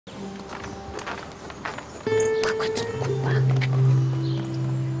快走吧。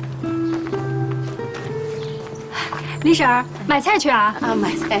李婶儿，买菜去啊？啊，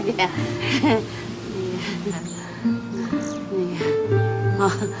买菜去。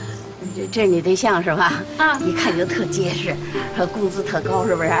啊，这是你对象是吧？啊，一看就特结实，工资特高，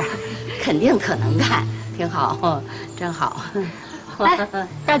是不是？肯定特能干，挺好，真好。哎，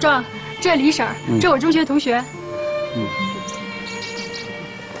大壮，这李婶儿，这我中学同学。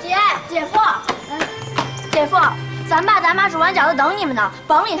姐夫，姐夫，咱爸咱妈煮完饺子等你们呢，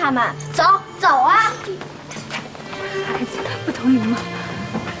甭理他们，走啊！孩子不懂礼貌。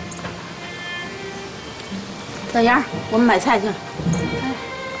小杨，我们买菜去了。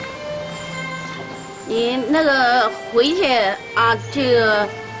你那个回去啊，这个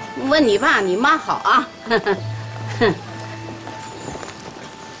问你爸你妈好啊。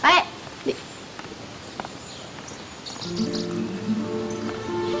哎，你。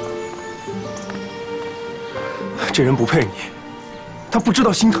这人不配你，他不知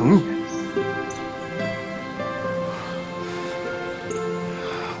道心疼你。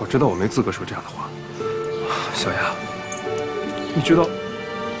我知道我没资格说这样的话，小雅，你知道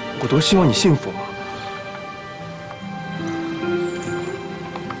我多希望你幸福吗？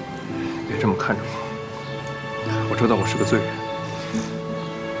别这么看着我，我知道我是个罪人，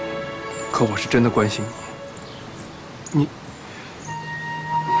可我是真的关心你。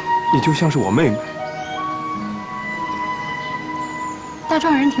你就像是我妹妹。大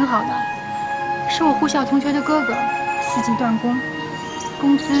壮人挺好的，是我护校同学的哥哥，4级断工，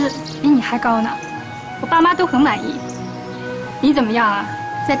工资比你还高呢，我爸妈都很满意。你怎么样啊？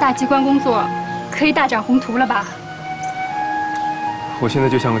在大机关工作，可以大展宏图了吧？我现在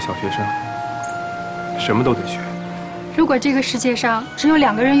就像个小学生，什么都得学。如果这个世界上只有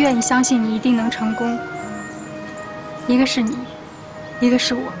2个人愿意相信你一定能成功，一个是你，一个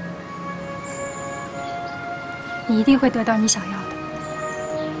是我，你一定会得到你想要的。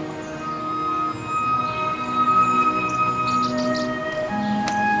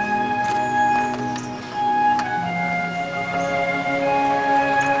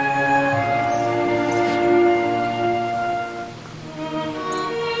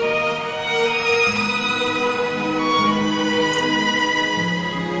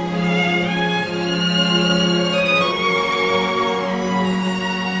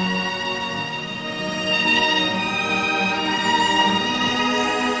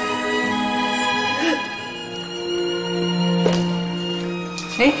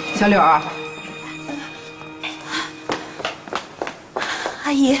哎，小柳儿，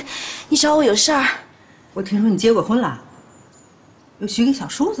阿姨，你找我有事儿？我听说你结过婚了，又许给小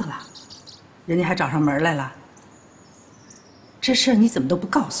叔子了，人家还找上门来了。这事儿你怎么都不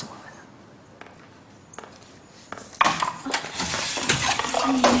告诉我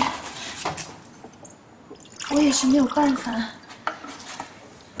们呢？阿姨，我也是没有办法。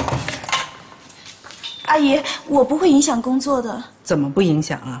阿姨，我不会影响工作的。怎么不影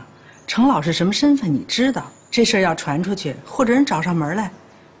响啊？程老是什么身份你知道，这事儿要传出去，或者人找上门来，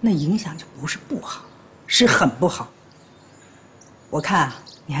那影响就不是不好，是很不好。我看啊，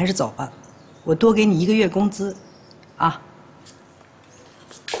你还是走吧，我多给你1个月工资，啊。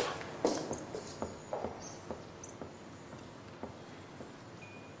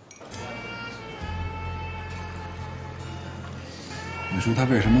你说他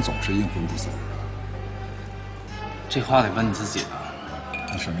为什么总是阴魂不散？这话得问你自己了。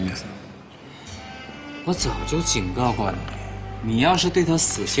你什么意思？我早就警告过你，你要是对他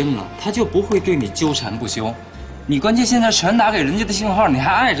死心了，他就不会对你纠缠不休。你关键现在全打给人家的信号，你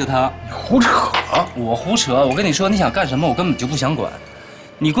还爱着他？你胡扯！我胡扯？我跟你说，你想干什么，我根本就不想管。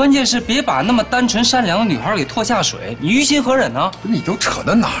你关键是别把那么单纯善良的女孩给拖下水，你于心何忍呢？你都扯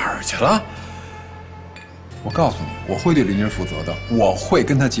到哪儿去了？我告诉你，我会对林妮负责的，我会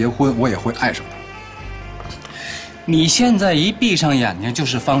跟她结婚，我也会爱上她。你现在一闭上眼睛就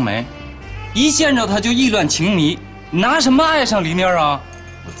是方梅，一见着她就意乱情迷，拿什么爱上黎妮啊？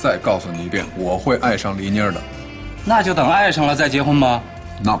我再告诉你一遍，我会爱上黎妮的。那就等爱上了再结婚吧。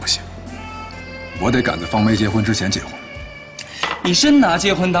那不行，我得赶在方梅结婚之前结婚。你真拿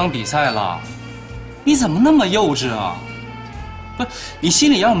结婚当比赛了？你怎么那么幼稚啊？不，你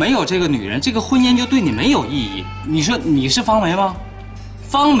心里要没有这个女人，这个婚姻就对你没有意义。你说你是方梅吗？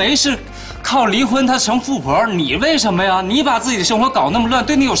方梅是靠离婚她成富婆，你为什么呀？你把自己的生活搞那么乱，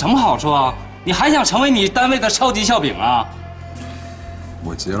对你有什么好处啊？你还想成为你单位的超级笑柄啊？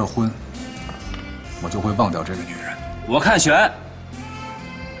我结了婚，我就会忘掉这个女人。我看悬。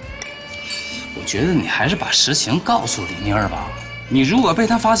我觉得你还是把实情告诉李妮儿吧。你如果被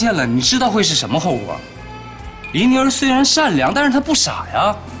她发现了，你知道会是什么后果？李妮儿虽然善良，但是她不傻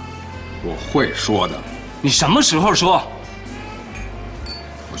呀。我会说的。你什么时候说？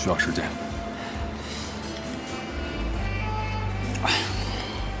我需要时间。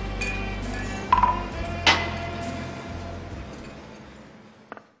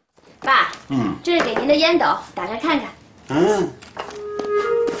爸，这是给您的烟斗，打开看看。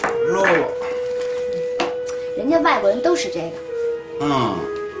漏了。人家外国人都是这个。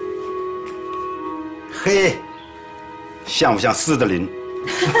嘿，像不像斯德林？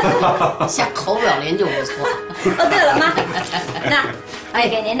像侯宝林就不错。哦，对了，妈，那哎，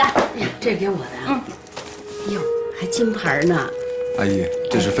给您的。这给我的。哟，还金牌呢。阿姨，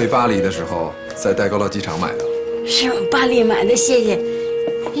这是飞巴黎的时候在戴高乐机场买的。是巴黎买的，谢谢。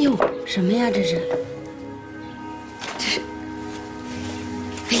哎呦，什么呀？这是？这是？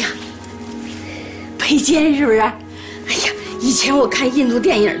哎呀，配件是不是？哎呀，以前我看印度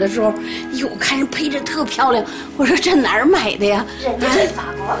电影的时候，哟，我看人配着特漂亮，我说这哪儿买的呀？人家是法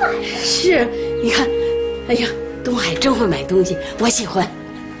国买的。是，你看，哎呀，东海真会买东西，我喜欢。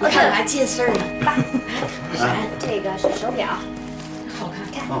你看我还接丝儿呢。爸，这个是手表，好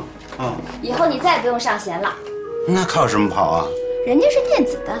看。看，以后你再也不用上弦了。那靠什么跑啊？人家是电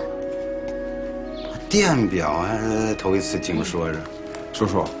子的。电表还头一次听说着。叔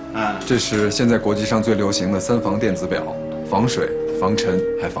叔，这是现在国际上最流行的3防电子表，防水、防尘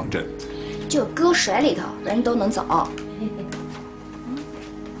还防震。就搁水里头，人都能走。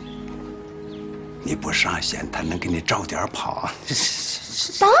你不上弦，他能给你照点跑啊？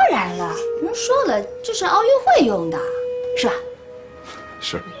当然了，人说了，这是奥运会用的，是吧？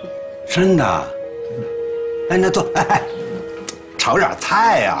是。真的。哎，那坐，哎，炒点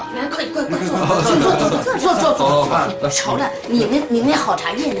菜呀！来，快坐，炒了，你那好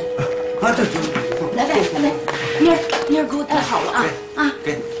茶叶呢？啊，对，来，明儿给我带好了啊！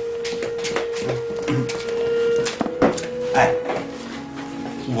给。哎，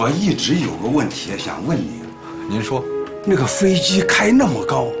我一直有个问题想问你，您说，那个飞机开那么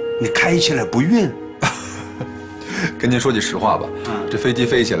高，你开起来不晕？跟您说句实话吧，这飞机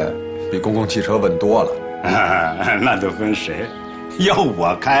飞起来比公共汽车稳多了。那就分谁，要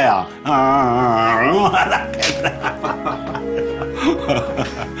我开啊，我来开。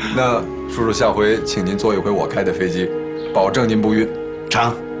那叔叔下回请您坐一回我开的飞机，保证您不晕。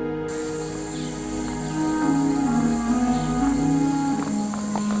成。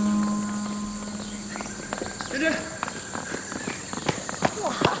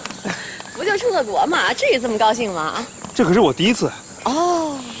哇，不就出个国嘛，至于这么高兴吗？这可是我第一次。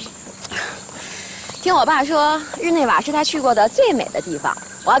哦。听我爸说，日内瓦是他去过的最美的地方，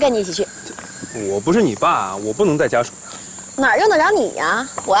我要跟你一起去。我不是你爸，我不能带家属。哪用得着你呀？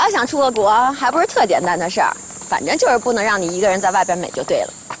我要想出个国，还不是特简单的事儿。反正就是不能让你一个人在外边美就对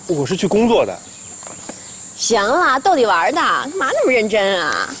了。我是去工作的。行了，逗你玩的，干嘛那么认真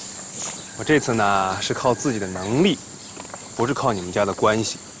啊？我这次呢是靠自己的能力，不是靠你们家的关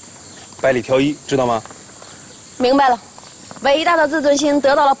系，百里挑一，知道吗？明白了，伟大的自尊心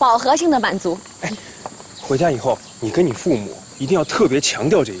得到了饱和性的满足。哎。回家以后，你跟你父母一定要特别强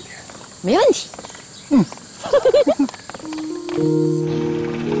调这一点。没问题。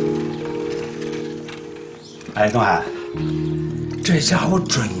哎，东海，这家伙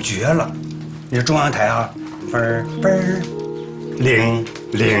准绝了！你这中央台啊，嘣儿嘣儿，铃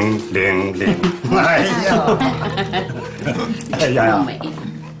铃铃铃。哎呀，哎呀，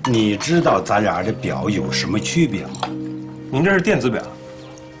你知道咱俩这表有什么区别吗？您这是电子表。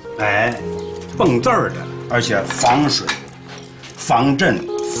哎，蹦字儿的。而且防水、防震、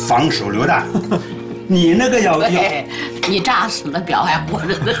防手榴弹。你那个要，你炸死了表还活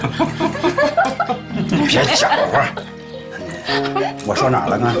着呢。你别搅和。我说哪儿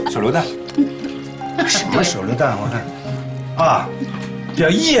了呢？手榴弹？什么手榴弹？我看，啊，叫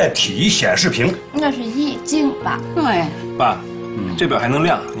液体显示屏。那是液晶吧？对。爸，这表还能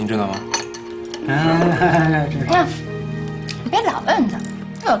亮，您知道吗？呀，你别老摁它，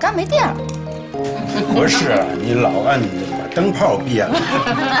这有干没电了。不是，你老按把灯泡别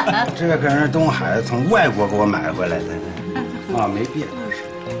了。这个可是东海从外国给我买回来的，啊，没别的事。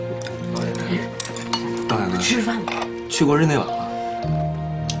当然了，吃饭吧。去过日内瓦吗？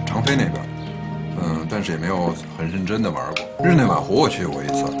常飞那边，但是也没有很认真的玩过。日内瓦湖我去过一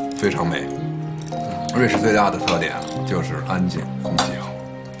次，非常美。瑞士最大的特点就是安静，空气好。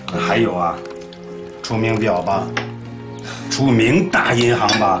还有啊，出名表吧，出名大银行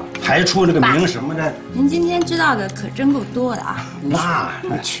吧。还出那个名什么的？您今天知道的可真够多的啊！那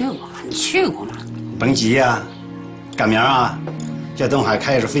你去过吗？甭急呀，赶明儿啊，叫东海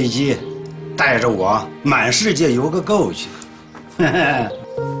开着飞机，带着我满世界游个够去。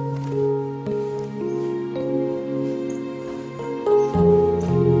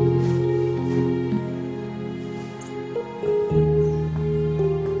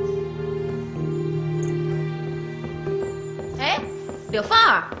柳凤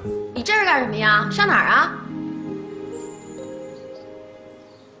儿，你这是干什么呀？上哪儿啊？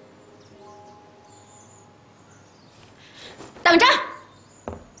等着！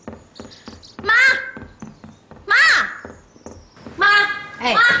妈，妈，妈，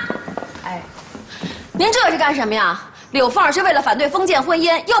哎，妈，哎，您这是干什么呀？柳凤儿是为了反对封建婚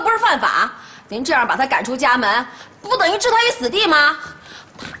姻，又不是犯法，您这样把她赶出家门，不等于置她于死地吗？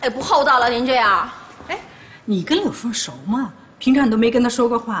太不厚道了，您这样。哎，你跟柳凤熟吗？平常你都没跟她说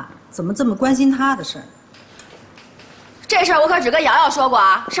过话，怎么这么关心她的事儿？这事儿我可只跟瑶瑶说过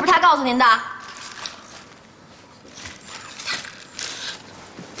啊，是不是她告诉您的？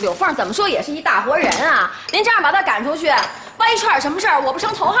柳凤怎么说也是一大活人啊，您这样把她赶出去，万一出点什么事儿，我不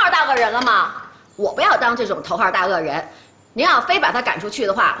成头号大恶人了吗？我不要当这种头号大恶人，您要非把她赶出去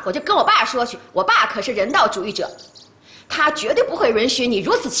的话，我就跟我爸说去，我爸可是人道主义者，他绝对不会允许你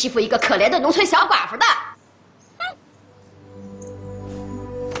如此欺负一个可怜的农村小寡妇的。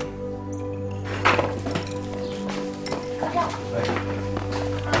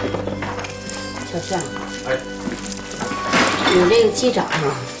小炫，哎，你这个机长啊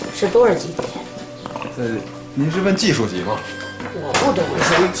是多少级别？您是问技术级吗？我不懂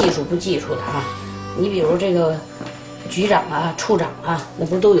什么技术不技术的啊。你比如这个局长啊、处长啊，那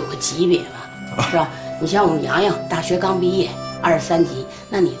不是都有个级别吗？是吧？你像我们洋洋，大学刚毕业，23级，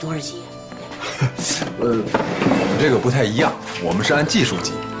那你多少级？我这个不太一样，我们是按技术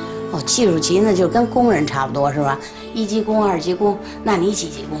级。哦，技术级那就跟工人差不多是吧？1级工、2级工，那你几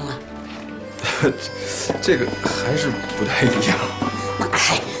级工啊？这个还是不太一样。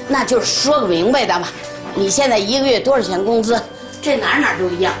那就是说个明白的吧。你现在1个月多少钱工资？这哪儿都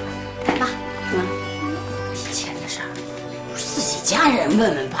一样。妈，提钱的事儿，不是自己家人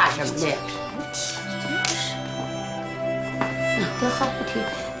问问怕什么的呀？得好不提。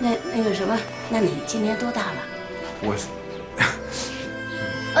那个什么，那你今年多大了？我，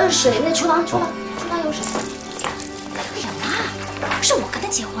水那厨房有水。什么？是我跟他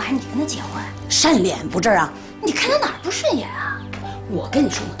结婚还是你跟他结婚？善脸不正啊？你看他哪儿不顺眼啊？我跟你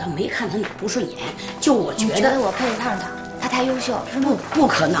说，我倒没看他哪儿不顺眼，就我觉得我配不上他，他太优秀，是吗？不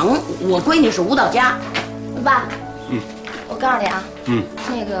可能，我闺女是舞蹈家。爸，我告诉你啊，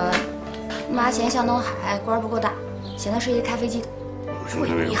那个妈嫌向东海官不够大，嫌他是一个开飞机的。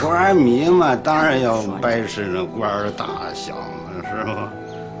那官迷嘛，当然要掰扯那官大小嘛，是吧？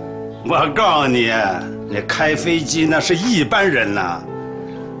我告诉你，那开飞机那是一般人呐，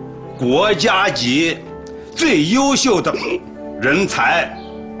国家级最优秀的人才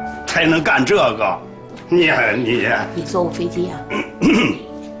才能干这个。你坐过飞机啊？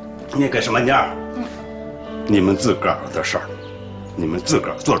你给什么样？你们自个儿的事儿，你们自个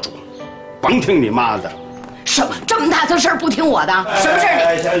儿做主，甭听你妈的。什么这么大的事儿不听我的？什么事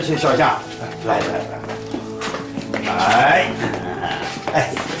儿你？小夏，来，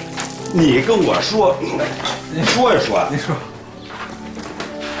你跟我说，你说一说。你说，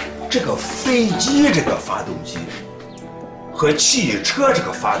这个飞机这个发动机和汽车这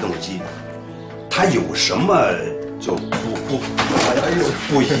个发动机，它有什么就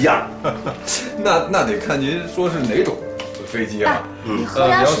不一样？那得看您说是哪种飞机啊？你喝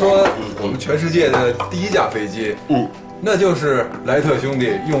点水。你要说我们全世界的第一架飞机，那就是莱特兄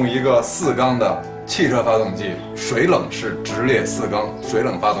弟用一个4缸的汽车发动机，水冷式直列4缸水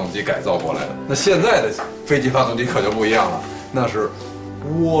冷发动机改造过来的。那现在的飞机发动机可就不一样了，那是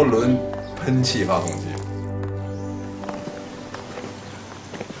涡轮喷气发动机。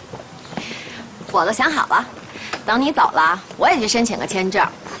我都想好了，等你走了，我也去申请个签证，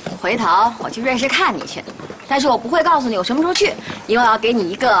回头我去瑞士看你去。但是我不会告诉你我什么时候去，因为我要给你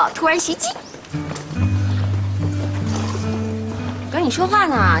一个突然袭击。跟你说话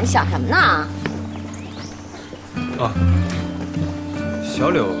呢，你想什么呢？啊，小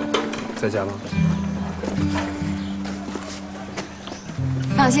柳在家吗？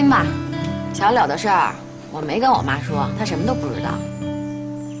放心吧，小柳的事儿我没跟我妈说，她什么都不知道。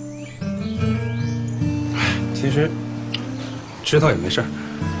其实知道也没事儿。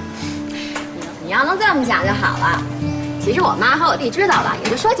你要能这么想就好了。其实我妈和我弟知道了，也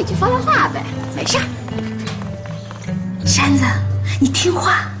就说几句风凉话呗，没事儿。山子，你听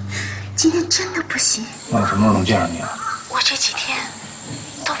话，今天真的不行。那我什么时候能见着你啊？我这几天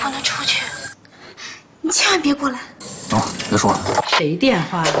都不能出去，你千万别过来。等会儿别说了。谁电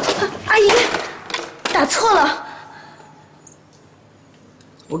话？阿姨，打错了。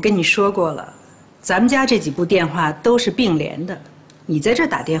我跟你说过了，咱们家这几部电话都是并联的，你在这儿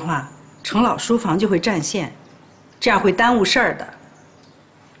打电话，程老书房就会占线，这样会耽误事儿的。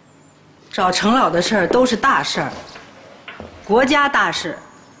找程老的事儿都是大事儿，国家大事。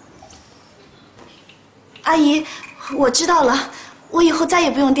阿姨，我知道了，我以后再也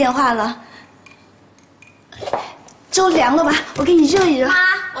不用电话了。粥凉了吧？我给你热一热。妈，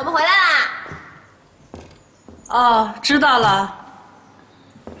我们回来啦。哦，知道了。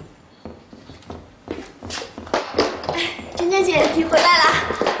真真姐，你回来了。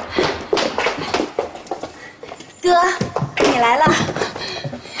哥，你来了。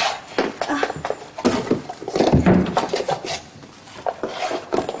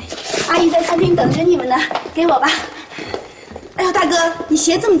阿姨在餐厅等着你们呢，给我吧。哎呦，大哥，你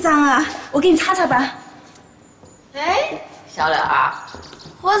鞋这么脏啊，我给你擦擦吧。哎，小柳儿，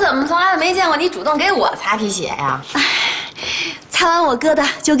我怎么从来没见过你主动给我擦皮鞋呀？擦完我哥的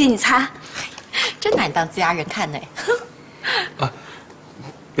就给你擦，真拿你当自家人看呢。啊，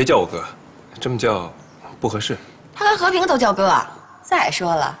别叫我哥，这么叫不合适。他跟和平都叫哥，再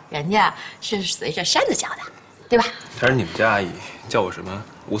说了，人家是随着山子叫的，对吧？她是你们家阿姨，叫我什么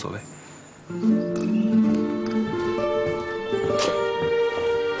无所谓。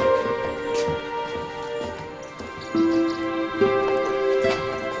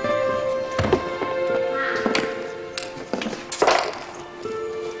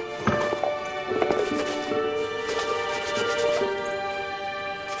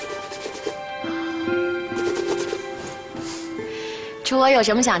如果有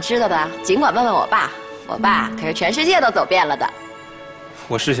什么想知道的，尽管问问我爸。我爸可是全世界都走遍了的。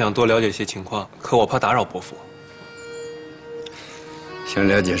我是想多了解些情况，可我怕打扰伯父。想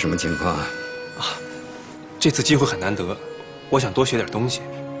了解什么情况啊？这次机会很难得，我想多学点东西，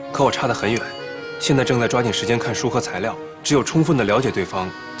可我差得很远。现在正在抓紧时间看书和材料，只有充分的了解对方，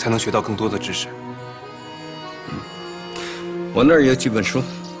才能学到更多的知识。我那儿有几本书，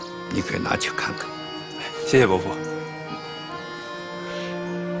你可以拿去看看。谢谢伯父。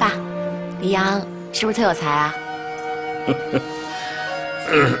爸，黎阳是不是特有才啊？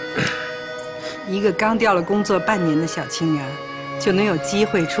一个刚调了工作半年的小青年，就能有机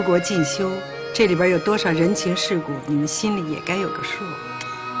会出国进修，这里边有多少人情世故，你们心里也该有个数。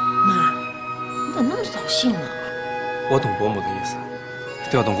妈，你怎么那么扫兴呢？我懂伯母的意思，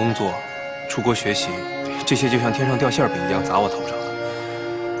调动工作、出国学习，这些就像天上掉馅饼一样砸我头上了。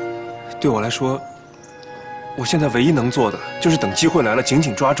对我来说，我现在唯一能做的就是等机会来了，紧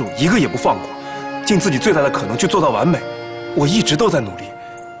紧抓住，一个也不放过，尽自己最大的可能去做到完美。我一直都在努力。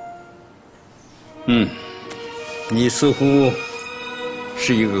你似乎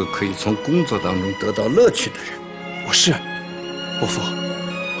是一个可以从工作当中得到乐趣的人。我是，伯父。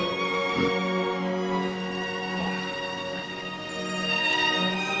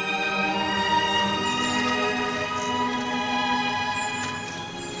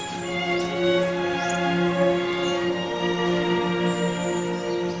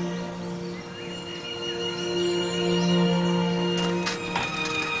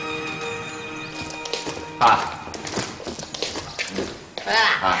回来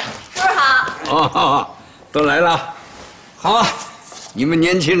了，叔叔好。哦，都来了，好啊！你们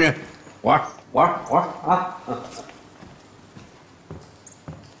年轻人玩啊！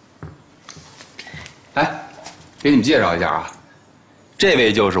哎，给你们介绍一下啊，这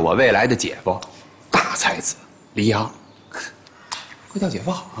位就是我未来的姐夫，大才子黎阳。快叫姐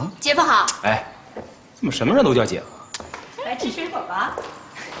夫好啊！姐夫好。哎，怎么什么人都叫姐夫？来吃水果吧。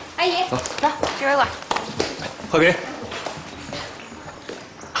阿姨，走，吃水果。和平，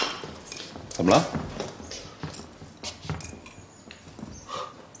怎么了？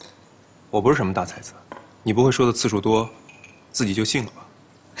我不是什么大才子，你不会说的次数多，自己就信了吧？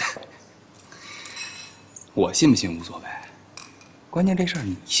我信不信无所谓，关键这事儿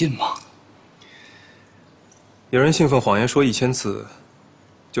你信吗？有人信奉谎言说1000次，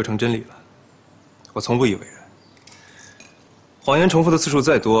就成真理了。我从不以为然。谎言重复的次数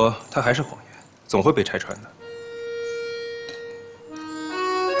再多，它还是谎言，总会被拆穿的。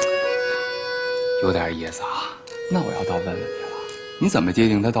有点意思啊。那我要倒问问你了，你怎么界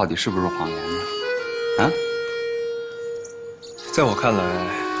定它到底是不是谎言呢？啊？在我看来，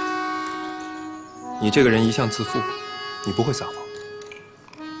你这个人一向自负，你不会撒谎。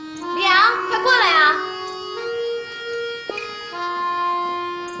黎阳，快过来呀！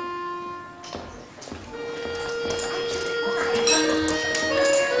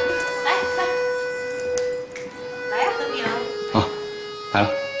来呀，和平。啊，来了。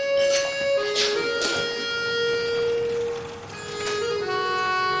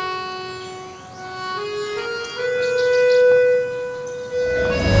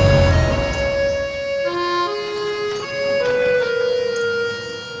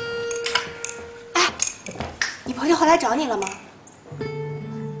你朋友后来找你了吗？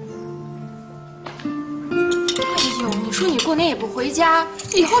哎呦，你说你过年也不回家，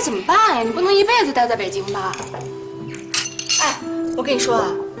以后怎么办呀？你不能一辈子待在北京吧？哎，我跟你说啊，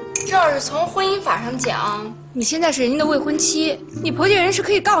这要是从婚姻法上讲，你现在是人家的未婚妻，你婆家人是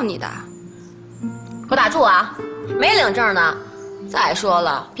可以告你的。我打住啊，没领证呢。再说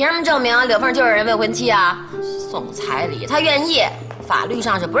了，凭什么证明柳凤就是人未婚妻啊？送彩礼，她愿意，法律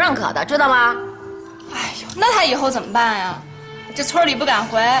上是不认可的，知道吗？哎呦，那她以后怎么办呀？这村里不敢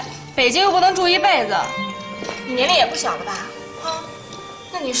回，北京又不能住一辈子，你年龄也不小了吧？啊，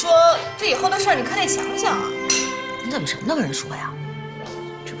那你说这以后的事儿，你可得想想啊。你怎么什么都跟人说呀？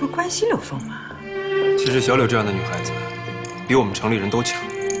这不是关心柳凤吗？其实小柳这样的女孩子，比我们城里人都强。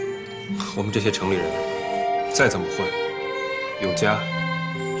我们这些城里人，再怎么混，有家，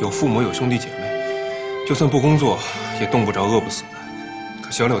有父母，有兄弟姐妹，就算不工作，也冻不着，饿不死的。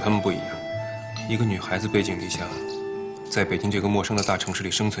可小柳她们不一样，一个女孩子背井离乡，在北京这个陌生的大城市里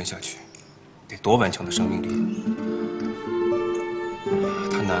生存下去，得多顽强的生命力。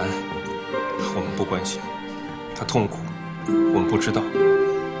她难，我们不关心；她痛苦，我们不知道，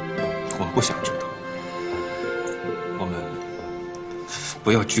我们不想知道。我们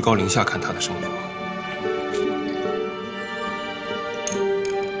不要居高临下看她的生活。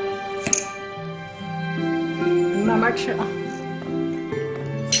你慢慢吃啊。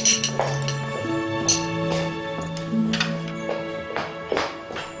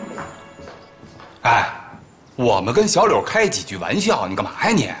哎，我们跟小柳开几句玩笑，你干嘛呀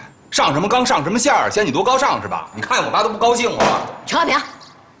你？上什么纲上什么线儿，嫌你多高尚是吧？你看我妈都不高兴了。陈和平，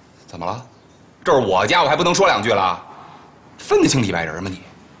怎么了？这是我家，我还不能说两句了？分得清里外人吗你？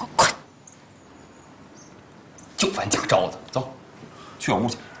快！就烦假招子，走，去我屋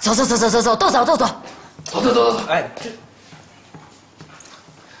去。走，都走。走。哎，这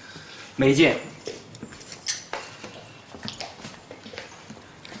没劲。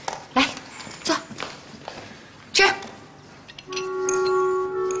来，坐，吃。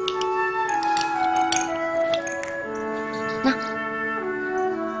那。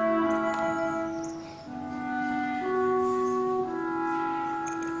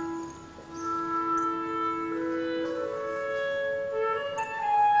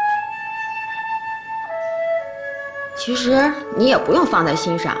其实你也不用放在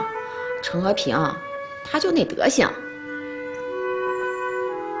心上，陈和平，他就那德行。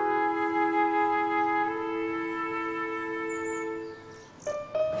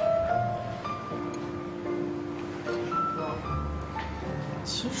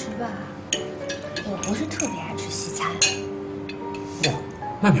其实吧，我不是特别爱吃西餐。哇，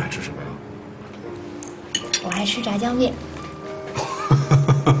那你爱吃什么呀？我爱吃炸酱面。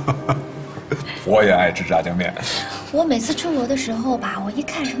我也爱吃炸酱面。我每次出国的时候吧，我一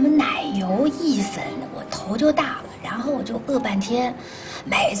看什么奶油意粉，我头就大了，然后我就饿半天。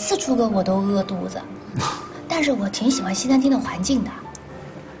每次出国我都饿肚子，但是我挺喜欢西餐厅的环境的，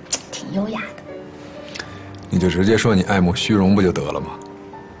挺优雅的。你就直接说你爱慕虚荣不就得了吗？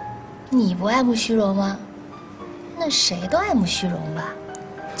你不爱慕虚荣吗？那谁都爱慕虚荣吧，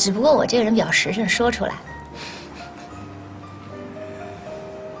只不过我这个人比较实诚，说出来。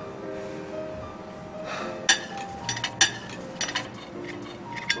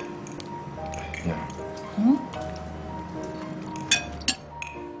嗯。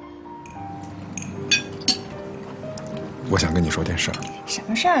我想跟你说件事儿。什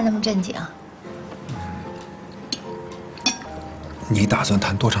么事儿那么正经？你打算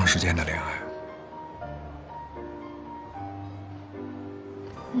谈多长时间的恋爱？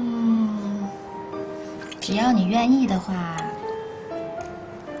只要你愿意的话，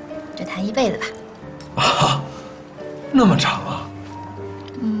就谈一辈子吧。啊，那么长啊？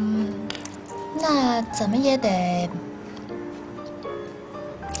那怎么也得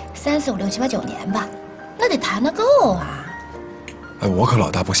3、4、5、6、7、8、9年吧，那得谈得够啊！哎，我可老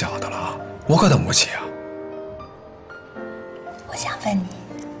大不小的了啊，我可等不起啊！我想问你，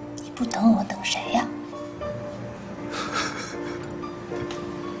你不等我等谁呀？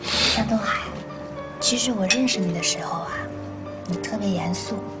向东海，其实我认识你的时候啊，你特别严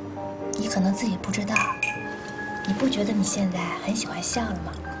肃，你可能自己不知道。你不觉得你现在很喜欢笑了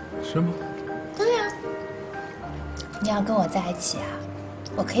吗？是吗？对呀。你要跟我在一起啊，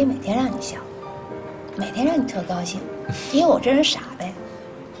我可以每天让你笑，每天让你特高兴，因为我这人傻呗。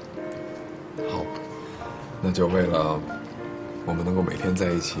好，那就为了我们能够每天在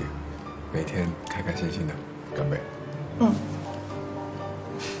一起，每天开开心心的，干杯！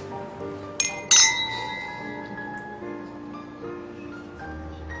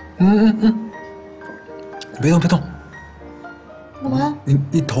别动，别动！干嘛？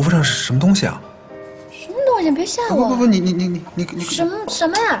你头发上是什么东西啊？什么东西？别吓我！不，你什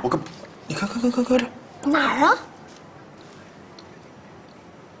么呀？你看这哪儿啊？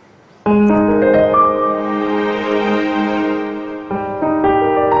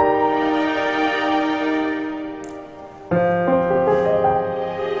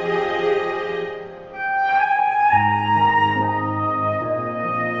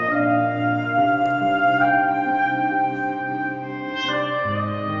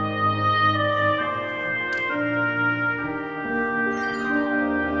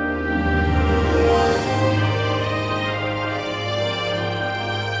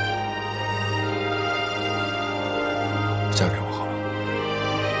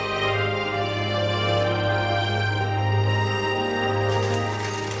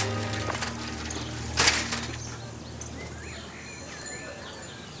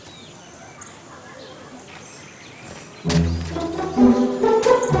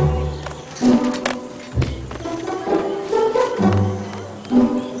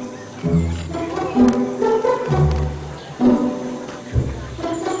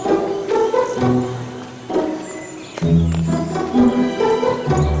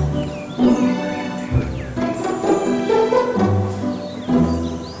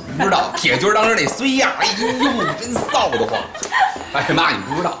不知道，铁军当时那衰样，哎呦，真臊得慌。哎妈，你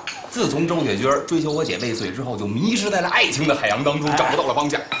不知道，自从周铁军追求我姐未遂之后，就迷失在了爱情的海洋当中，找不到了方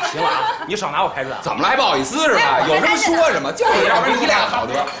向。行了啊，你少拿我开涮。怎么了？还不好意思是吧？有什么说什么，就是要不然你俩好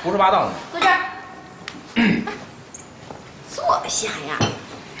得，胡说八道呢。坐这儿。坐下呀。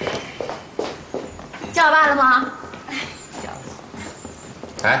叫我爸了吗？叫了。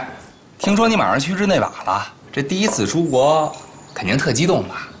哎，听说你马上去日内瓦了，这第一次出国，肯定特激动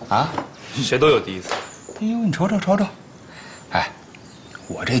吧？啊？谁都有第一次。哎呦，你瞅瞅瞅瞅。哎，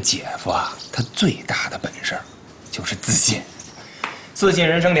我这姐夫啊，他最大的本事就是自信。自信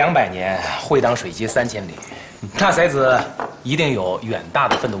人生200年，会当水击3000里。大才子一定有远大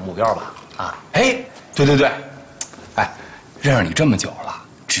的奋斗目标吧？啊？哎，对对对。哎，认识你这么久了，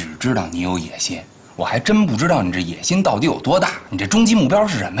只知道你有野心，我还真不知道你这野心到底有多大。你这终极目标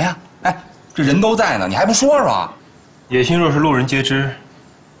是什么呀？哎，这人都在呢，你还不说说？野心若是路人皆知，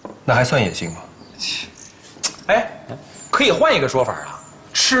那还算野心吗？哎，可以换一个说法啊，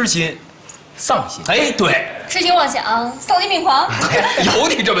痴心、丧心。哎，对，痴心妄想，丧心病狂。有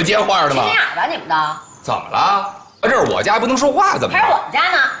你这么接话的吗？心眼吧你们的？怎么了？啊，这是我家，不能说话，怎么着？还是我们家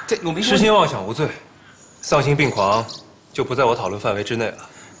呢？这我没痴心妄想无罪，丧心病狂就不在我讨论范围之内了。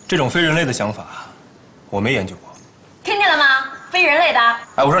这种非人类的想法，我没研究过。听见了吗？非人类的。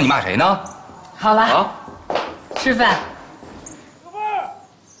哎，我说你骂谁呢？好了，啊，吃饭。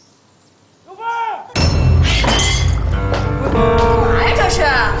干嘛呀这是？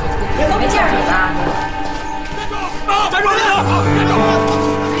没见着你吧？站住！站住！站住！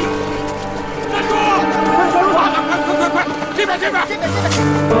快！这边！站住！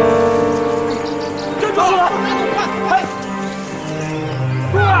哎！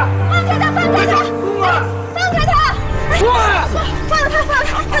放开他！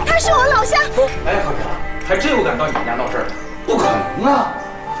他是我老乡。哎，好家伙，还真有敢到你们家闹事儿的？不可能啊！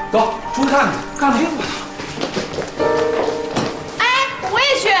走，出去看看，干嘛？哎，我也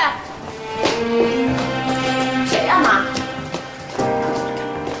去。谁呀妈？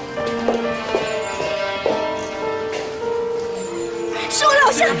是我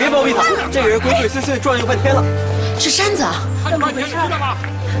老乡。别包庇他，这个人鬼鬼祟祟转悠半天了。是山子啊！怎么回事啊？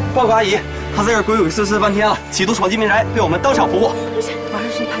报告阿姨，他在这鬼鬼祟祟半天了，企图闯进民宅，被我们当场俘获。不是，马上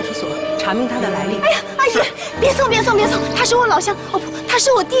去派出所查明他的来历。哎呀，阿姨，别送，他是我老乡。哦不，他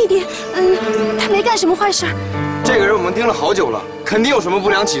是我弟弟。他没干什么坏事。这个人我们盯了好久了，肯定有什么不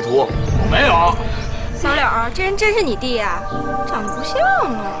良企图。没有。小柳，这人真是你弟呀？长得不像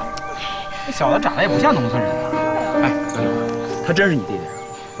啊。这小子长得也不像农村人啊。哎，他真是你弟弟？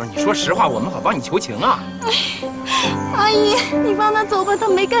不是，你说实话，我们好帮你求情啊。阿姨，你放他走吧，他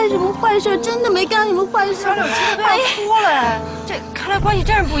没干什么坏事，真的没干什么坏事。小柳气得都要哭了，这看来关系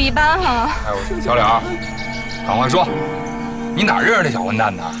真是不一般哈。哎，小柳，赶快说，你哪认识这小混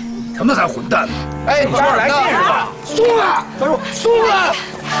蛋的？你他妈才混蛋呢！哎，你说什么呢？松了，他说松了。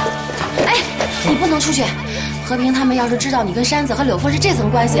哎，你不能出去。和平他们要是知道你跟山子和柳峰是这层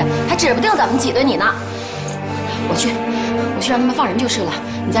关系，还指不定怎么挤兑你呢。我去让他们放人就是了。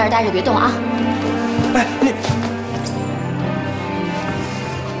你在这待着，别动啊。哎，你。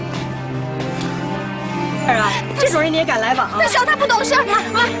儿啊，这种人你也敢来往啊？那小他不懂事。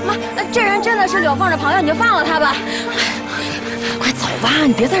妈，这人真的是柳凤的朋友，你就放了他吧。快走吧，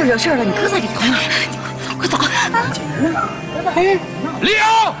你别在这惹事了，你哥在里头呢。快走！哎，李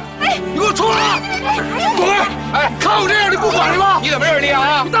阳，哎，你给我出来！滚！哎，看我这样，你不管是吧？你怎么认识李阳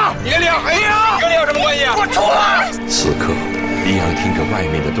啊？你跟李阳，哎呀，你跟李阳什么关系啊？给我出来！此刻，李阳听着外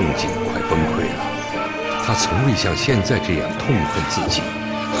面的动静，快崩溃了。他从未像现在这样痛恨自己。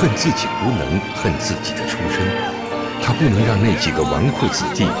恨自己无能，恨自己的出身，他不能让那几个纨绔子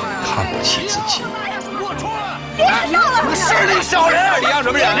弟看不起自己。别闹了！你势利小人啊！李阳什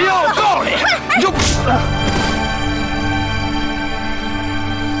么人？李阳，我告诉你，你就。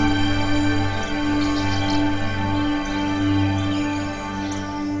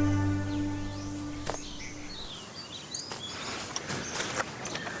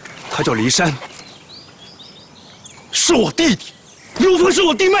他叫黎山，是我弟弟。刘峰是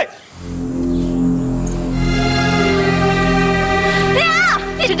我弟妹。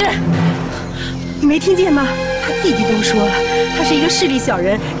你没听见吗？他弟弟都说了，他是一个势利小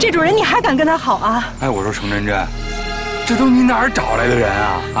人，这种人你还敢跟他好啊？哎，我说程真真，这都你哪儿找来的人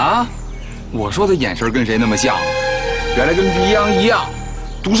啊？啊！我说他眼神跟谁那么像？原来跟黎阳一样，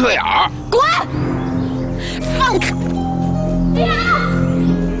毒蛇眼儿。滚！放开！黎阳！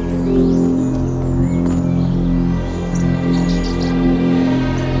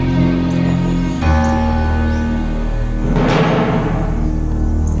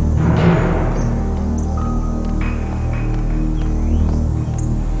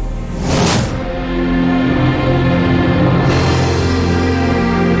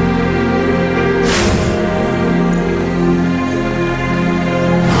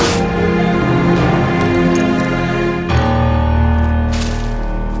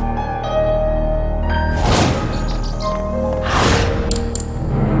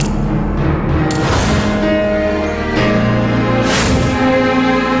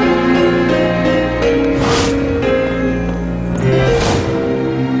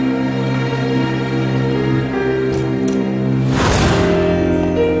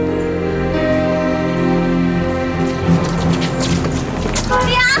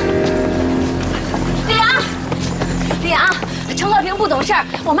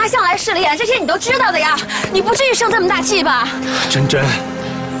妈向来势利眼，这些你都知道的呀，你不至于生这么大气吧？真真，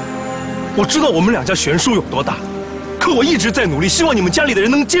我知道我们两家悬殊有多大，可我一直在努力，希望你们家里的人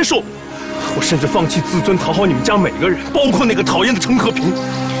能接受。我甚至放弃自尊，讨好你们家每个人，包括那个讨厌的程和平。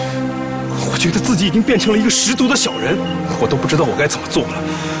我觉得自己已经变成了一个十足的小人，我都不知道我该怎么做了。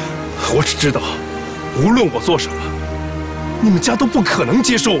我只知道，无论我做什么，你们家都不可能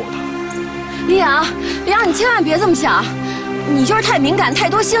接受我的。李阳，李阳，你千万别这么想，你就是太敏感、太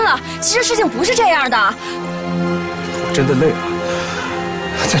多心了。其实事情不是这样的。我真的累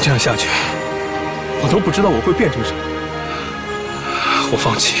了，再这样下去，我都不知道我会变成什么。我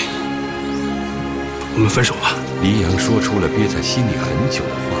放弃，我们分手吧。黎阳说出了憋在心里很久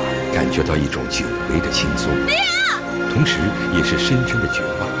的话，感觉到一种久违的轻松，李阳，同时也是深深的绝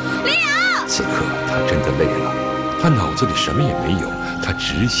望。李阳，此刻他真的累了，他脑子里什么也没有，他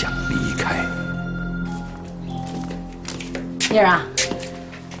只想离开。妮儿啊，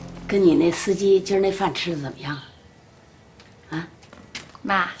跟你那司机今儿那饭吃的怎么样？啊，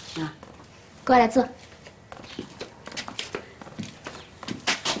妈，过来坐。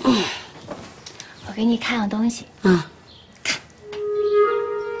我给你看样东西。看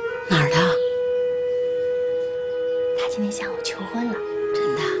哪儿的？他今天向我求婚了。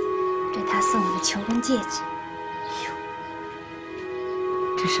真的？这他送我的求婚戒指。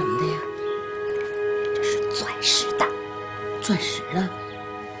这什么的呀？这是钻石的。钻石的？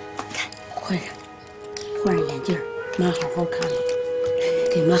看，换上，换上眼镜，妈好好看看，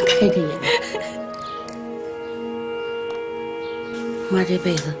给妈开开眼。妈这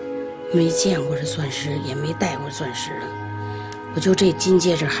辈子没见过这钻石，也没戴过钻石的，我就这金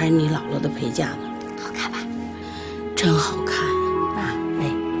戒指还是你姥姥的陪嫁呢。好看吧？真好看。妈，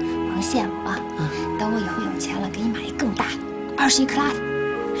甭羡慕啊。等我以后有钱了，给你买一更大的，21克拉的。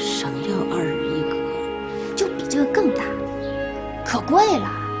什么叫21克？就比这个更大，可贵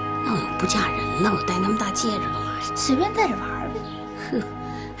了。那我又不嫁人了，我戴那么大戒指干嘛呀？随便戴着玩呗。呵，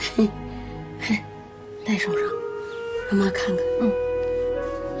嘿，戴手上，让妈看看。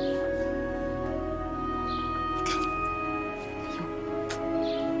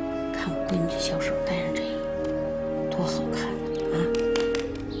看我闺女这小手戴上这个，多好看啊！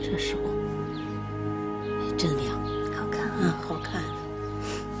这手，真亮，好看啊，好看。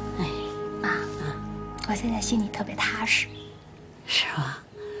哎，妈，我现在心里特别踏实。是吧？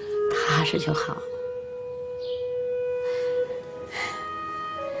踏实就好。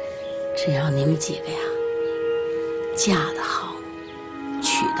只要你们几个呀，嫁得好，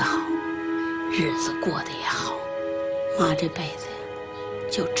娶得好，日子过得也好，妈这辈子呀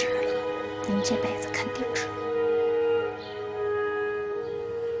就值了。您这辈子肯定值。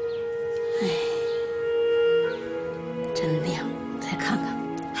哎，真亮，再看看。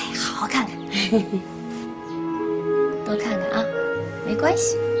哎，好好看看。多看看啊，没关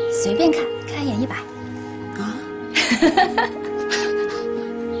系，随便看，看一眼100。啊？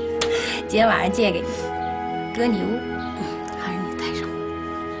今天晚上借给你，搁你屋。还是你戴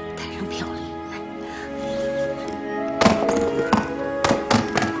上漂亮。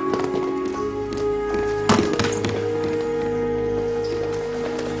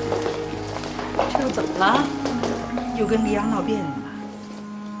这又怎么了？又跟黎阳闹别扭了？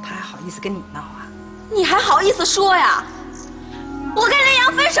他还好意思跟你闹啊？你还好意思说呀？我跟黎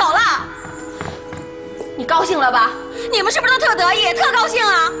阳分手了，你高兴了吧？你们是不是都特得意、特高兴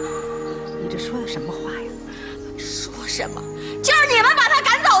啊？你这说的什么话呀？说什么？就是你们把他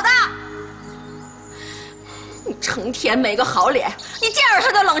赶走的。你成天没个好脸，你见着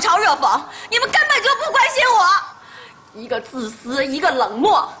他就冷嘲热讽，你们根本就不关心我，一个自私，一个冷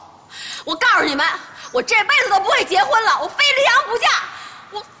漠。我告诉你们，我这辈子都不会结婚了，我非黎阳不嫁，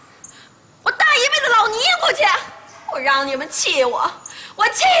我当一辈子老尼姑去，我让你们气我，我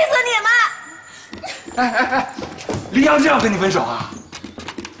气死你们！哎，黎阳这样跟你分手啊？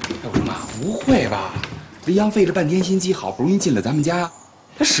哎，我说妈，不会吧？黎阳费了半天心机，好不容易进了咱们家，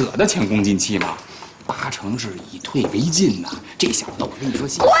他舍得前功尽弃吗？8成是以退为进呐。这小子，我跟你说，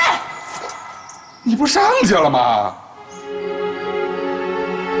滚！你不上去了吗？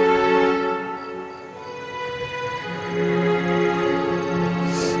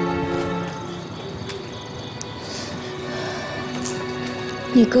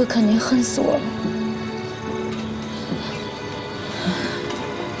你哥肯定恨死我了。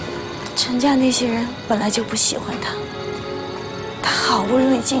陈家那些人本来就不喜欢他，他好不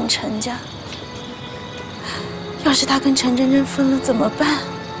容易进陈家，要是他跟陈真真分了怎么办？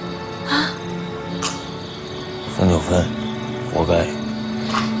啊？分就分，活该。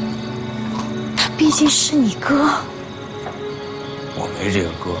他毕竟是你哥。我没这个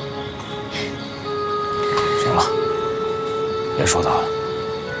哥。行了，别说他了。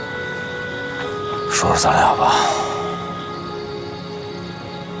说说咱俩吧。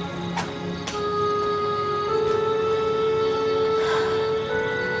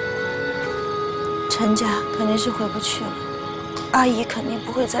陈家肯定是回不去了，阿姨肯定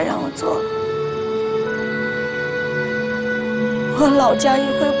不会再让我做了，我老家也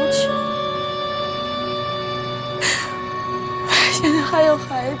回不去，现在还有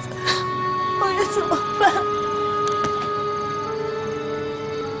孩子，我该怎么办？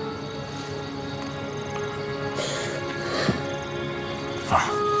凤儿，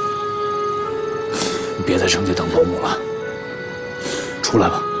你别在城里当保姆了，出来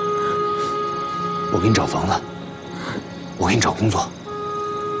吧。我给你找房子，我给你找工作，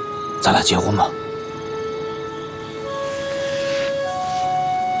咱俩结婚吧。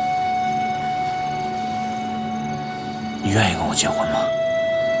你愿意跟我结婚吗？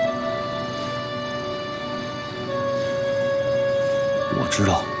我知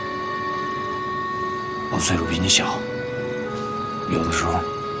道，我岁数比你小，有的时候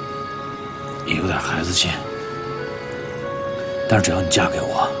也有点孩子气，但是只要你嫁给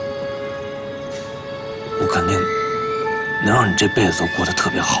我，我肯定能让你这辈子都过得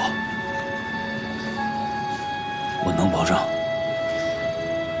特别好，我能保证。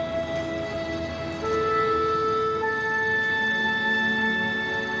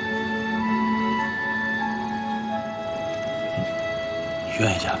你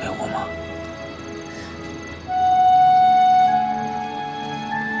愿意嫁给我吗？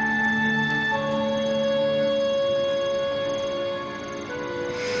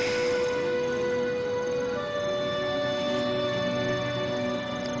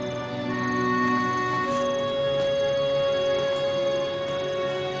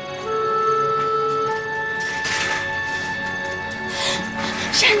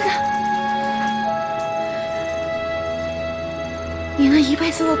山子，你能一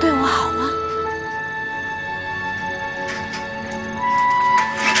辈子都对我好吗？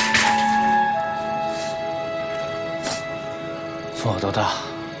从小到大，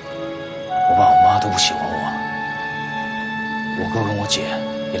我爸我妈都不喜欢我，我哥跟我姐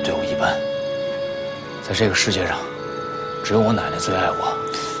也对我一般。在这个世界上，只有我奶奶最爱我。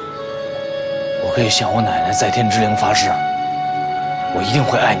我可以向我奶奶在天之灵发誓，我一定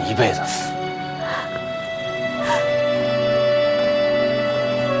会爱你一辈子。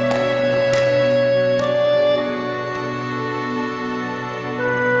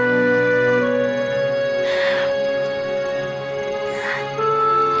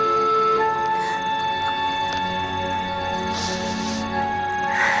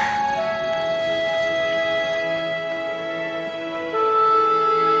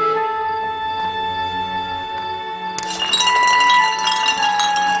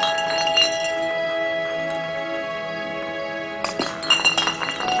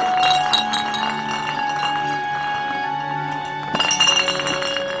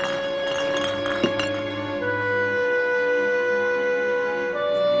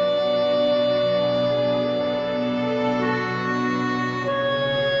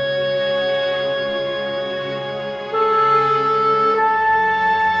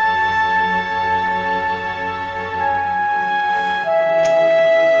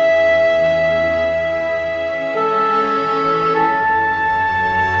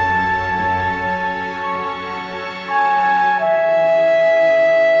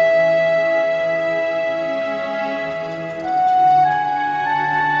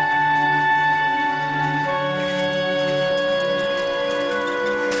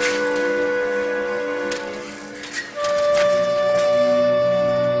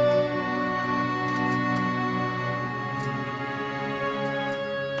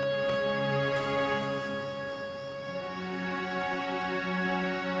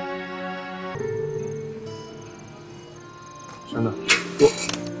真的，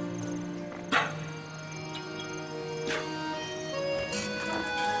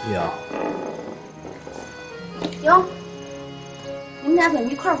阳，哟，你们俩怎么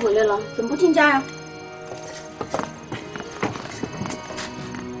一块儿回来了？怎么不进家呀？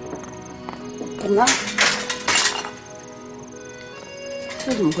怎么了？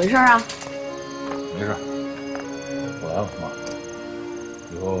这怎么回事啊？没事，我来了，妈。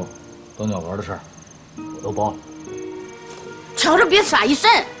以后当你要玩的事儿，我都包了。瞧着别撒一身。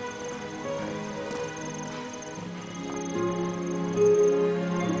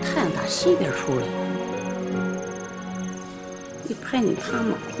太阳打西边出来了，一拍你他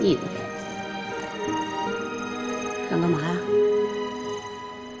妈意的。想干嘛呀？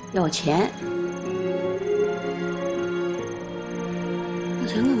要钱？要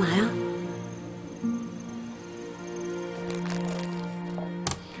钱干嘛呀？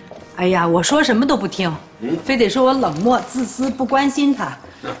哎呀，我说什么都不听，非得说我冷漠、自私、不关心他，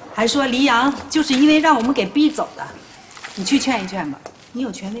还说黎阳就是因为让我们给逼走的。你去劝一劝吧，你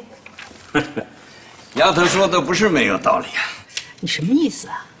有权威。丫头说的不是没有道理啊。你什么意思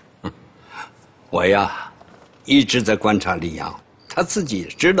啊？我呀，一直在观察黎阳，他自己也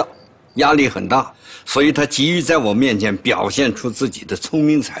知道压力很大，所以他急于在我面前表现出自己的聪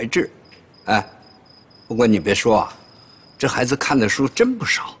明才智。哎，不过你别说啊，这孩子看的书真不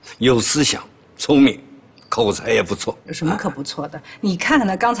少，有思想，聪明，口才也不错。有什么可不错的？你看看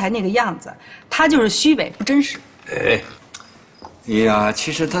他刚才那个样子，他就是虚伪不真实。哎呀，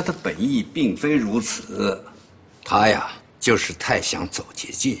其实他的本意并非如此，他呀就是太想走捷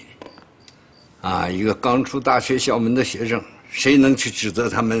径。啊，一个刚出大学校门的学生，谁能去指责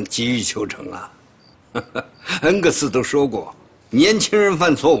他们急于求成啊？N 个次都说过，年轻人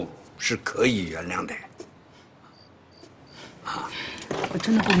犯错误是可以原谅的。我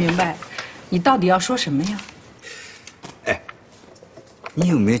真的不明白，你到底要说什么呀？哎，你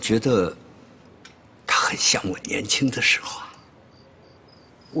有没有觉得他很像我年轻的时候啊？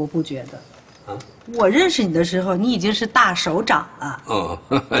我不觉得。我认识你的时候，你已经是大首长了。哦，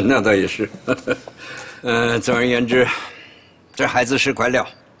那倒也是。总而言之，这孩子是块料，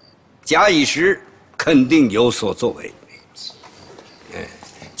假以时肯定有所作为。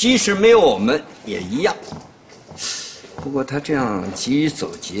即使没有我们也一样。不过他这样急于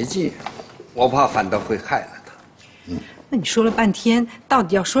走捷径，我怕反倒会害了他。那你说了半天，到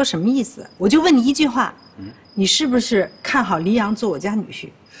底要说什么意思？我就问你一句话，你是不是看好黎阳做我家女婿？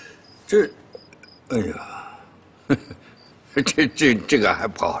哎呀，这个还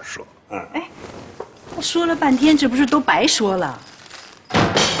不好说。哎，我说了半天，这不是都白说了？你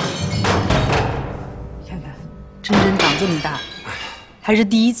看看，真真长这么大，还是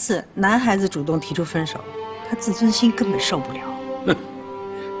第一次男孩子主动提出分手，他自尊心根本受不了。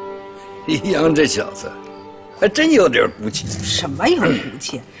黎阳这小子，还真有点骨气。什么有骨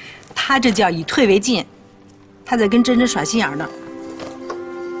气？他这叫以退为进，他在跟真真耍心眼呢。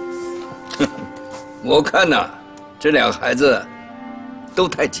我看呐，这两个孩子都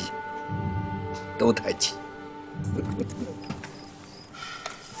太急，都太急。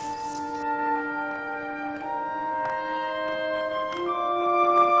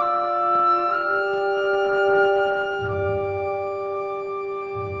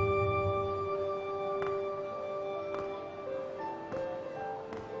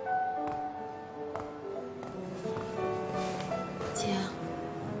姐，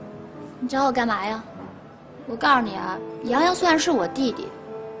你找我干嘛呀？我告诉你啊，洋洋虽然是我弟弟，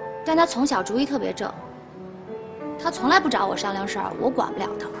但他从小主意特别正。他从来不找我商量事儿，我管不了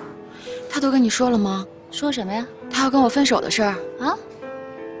他。他都跟你说了吗？说什么呀？他要跟我分手的事儿啊？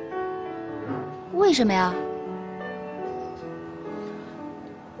为什么呀？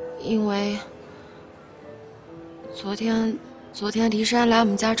因为昨天黎山来我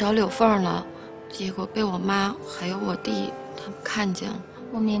们家找柳凤了，结果被我妈还有我弟他们看见了。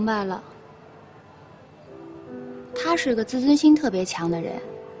我明白了。他是个自尊心特别强的人，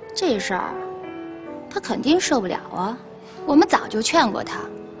这事儿他肯定受不了啊。我们早就劝过他，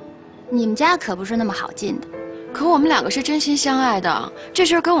你们家可不是那么好进的。可我们两个是真心相爱的，这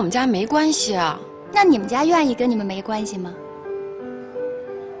事儿跟我们家没关系啊。那你们家愿意跟你们没关系吗？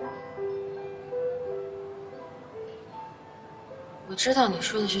我知道你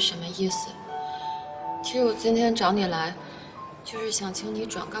说的是什么意思。其实我今天找你来，就是想请你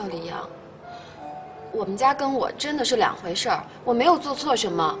转告黎阳。我们家跟我真的是两回事儿，我没有做错什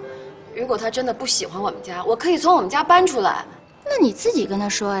么。如果他真的不喜欢我们家，我可以从我们家搬出来。那你自己跟他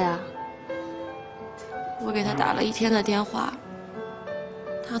说呀。我给他打了1天的电话，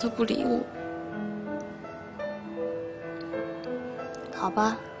他都不理我。好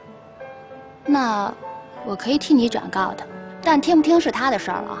吧，那我可以替你转告他，但听不听是他的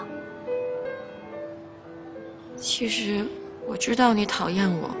事儿了啊。其实我知道你讨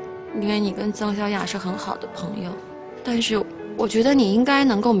厌我。因为你跟曾小雅是很好的朋友，但是我觉得你应该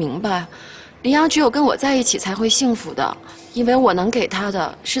能够明白，黎阳只有跟我在一起才会幸福的，因为我能给他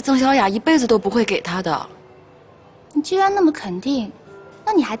的是曾小雅一辈子都不会给他的。你既然那么肯定，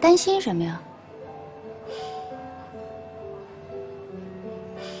那你还担心什么呀？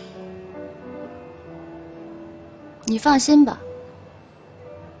你放心吧，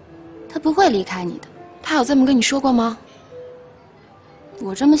他不会离开你的。他有这么跟你说过吗？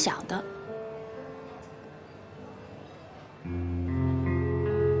我这么想的。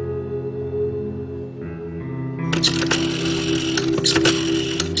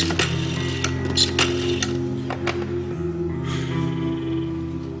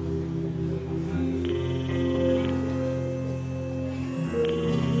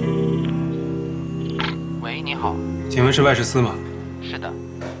你好，请问是外事司吗？是的，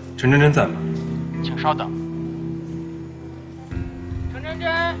陈真真在吗？请稍等。陈真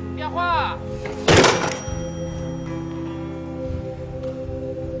真，电话。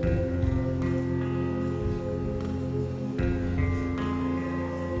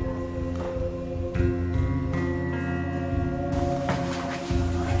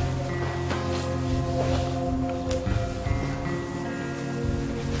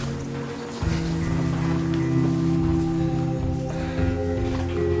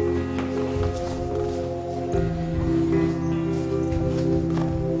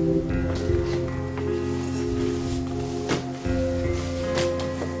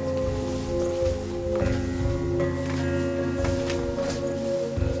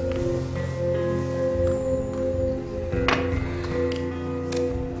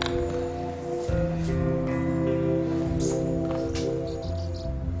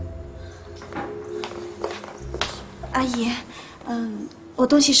阿姨，我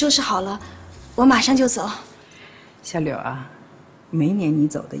东西收拾好了，我马上就走。小柳啊，没撵你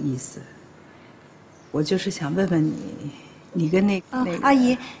走的意思，我就是想问问你，你跟那个阿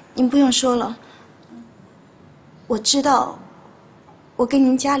姨，您不用说了，我知道，我给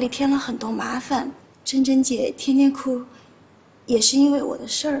您家里添了很多麻烦，真真姐天天哭，也是因为我的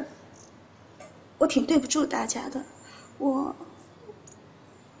事儿，我挺对不住大家的，我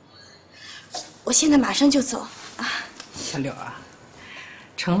现在马上就走啊。小柳啊，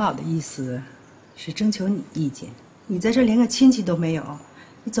程老的意思是征求你意见。你在这连个亲戚都没有，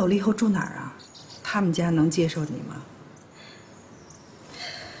你走了以后住哪儿啊？他们家能接受你吗？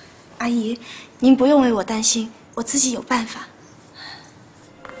阿姨，您不用为我担心，我自己有办法。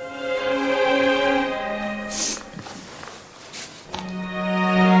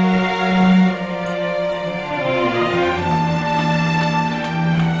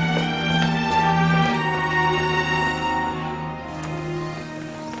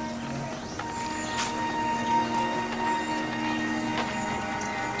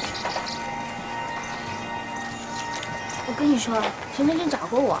我跟你说，陈真真找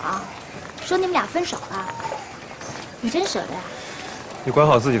过我啊，说你们俩分手了。你真舍得呀？你管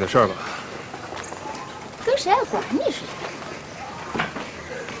好自己的事儿吧。跟谁爱管你似的？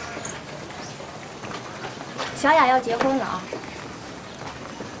小雅要结婚了啊！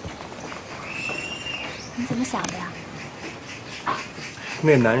你怎么想的呀？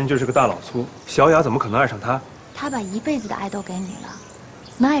那男人就是个大老粗，小雅怎么可能爱上他？他把一辈子的爱都给你了，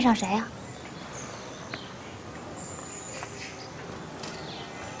能爱上谁呀？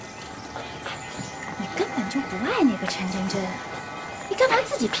你根本就不爱那个陈真真，你干嘛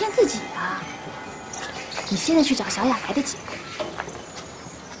自己骗自己啊？你现在去找小雅来得及。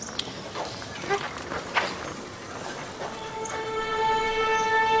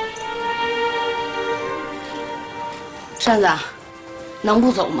扇子，能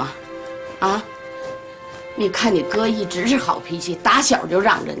不走吗？啊！你看你哥一直是好脾气，打小就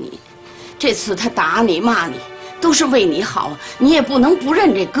让着你，这次他打你骂你，都是为你好，你也不能不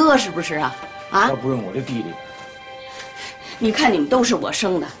认这哥，是不是啊？啊！他不认我这弟弟。你看你们都是我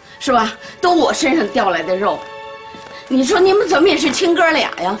生的，是吧？都我身上掉来的肉，你说你们怎么也是亲哥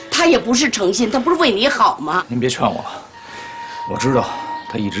俩呀？他也不是诚心，他不是为你好吗？您别劝我了，我知道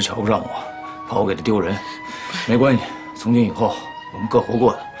他一直瞧不上我，怕我给他丢人。没关系，从今以后我们各活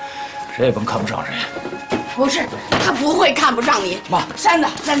各的，谁也甭看不上谁。不是，他不会看不上你。妈，扇子，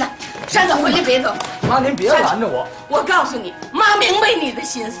回去别走。妈，您别拦着我。我告诉你，妈明白你的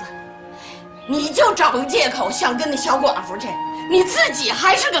心思，你就找个借口想跟那小寡妇去，你自己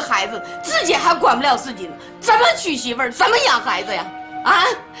还是个孩子，自己还管不了自己呢，怎么娶媳妇儿，怎么养孩子呀？啊，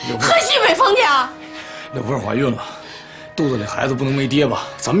喝西北风去啊？那不是怀孕了，肚子里孩子不能没爹吧？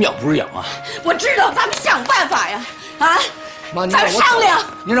怎么养不是养啊？我知道，咱们想办法呀！啊，妈，咱们商量。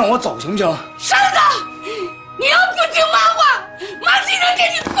您让我走行不行？扇子，你要不听妈话，妈今天给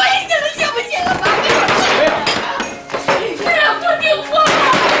你跪下了，行不行啊？妈，你要不听话呀！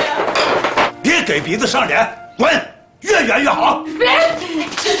别给鼻子上脸，滚，越远越好。别，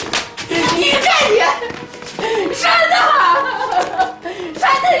你再远，扇子，你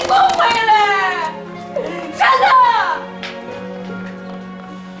给我回来，扇子。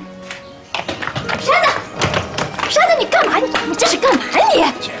山子，你干嘛？你这是干嘛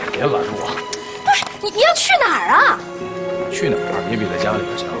呀你？姐，别拦着我。不是你要去哪儿啊？去哪儿也比在家里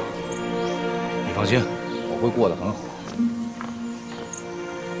边强。你放心，我会过得很好。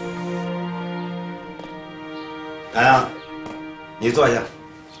来啊，你坐下。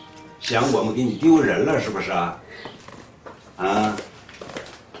想我们给你丢人了是不是啊？啊？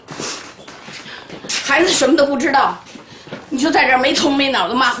孩子什么都不知道，你就在这儿没头没脑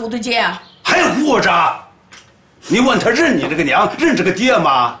的骂糊涂街啊？还胡我渣？你问他认你这个娘，认这个爹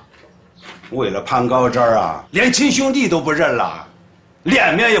吗？为了攀高枝儿啊，连亲兄弟都不认了，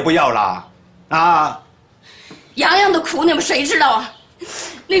脸面也不要了，啊！洋洋的苦你们谁知道啊？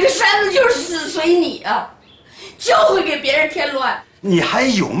那个山子就是死随你啊，就会给别人添乱。你还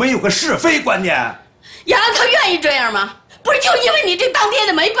有没有个是非观念？洋洋他愿意这样吗？不是就因为你这当爹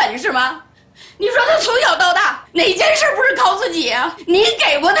的没本事吗？你说他从小到大哪件事不是靠自己啊？你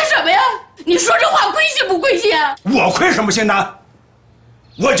给过他什么呀？你说这话亏心不亏心啊？我亏什么心呢？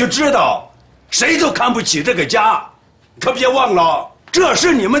我就知道，谁都看不起这个家，可别忘了，这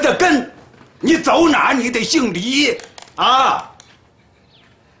是你们的根，你走哪你得姓黎啊！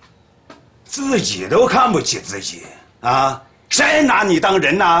自己都看不起自己啊，谁拿你当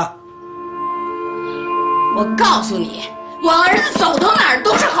人呢？我告诉你，我儿子走到哪儿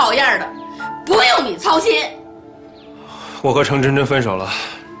都是好样的，不用你操心。我和程真真分手了，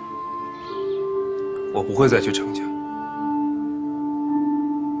我不会再去程家，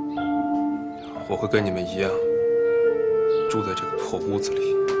我会跟你们一样，住在这个破屋子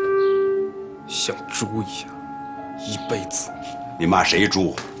里，像猪一样，一辈子。你骂谁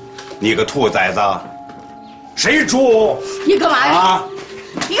猪？你个兔崽子！谁猪？你干嘛呀？啊！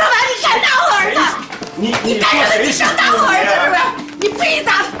你干嘛？你敢打我儿子？你干什么？你想打我儿子是不是？你非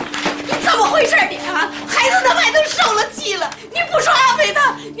打他！你怎么回事你啊？孩子他妈都受了气了，你不说安慰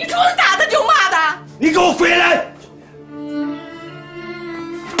他，你除了打他就骂他。你给我回来！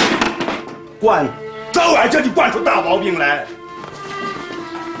惯，早晚叫你惯出大毛病来。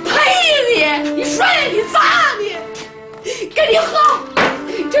呸你！你睡你砸你！跟你喝，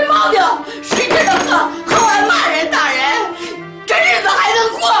这毛病谁知道喝完骂人打人，这日子还能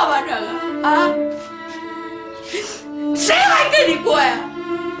过吗？这个啊，谁还跟你过呀？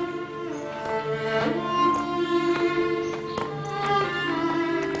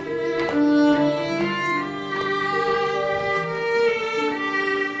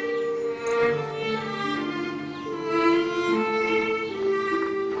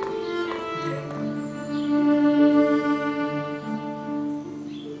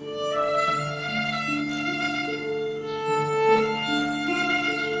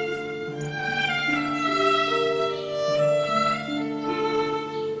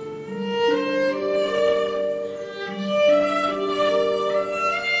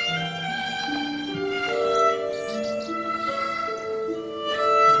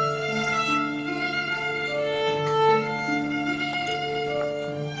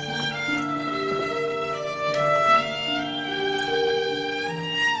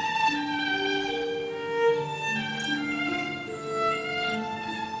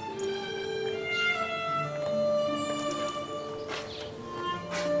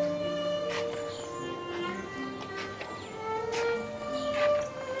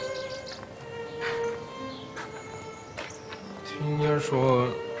听妮儿说，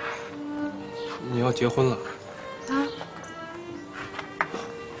你要结婚了。啊？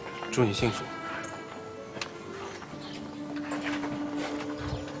祝你幸福。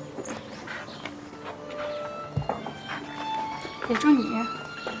也祝你，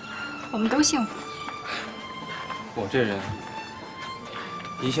我们都幸福。我这人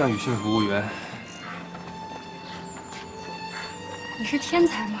一向与幸福无缘。你是天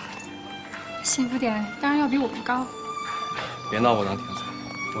才嘛，幸福点当然要比我们高。别拿我当天才，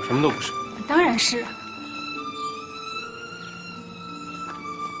我什么都不是。当然是。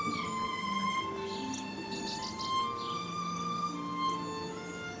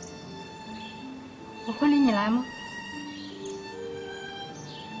我婚礼你来吗？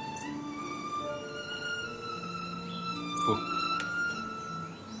不。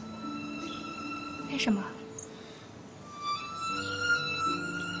为什么？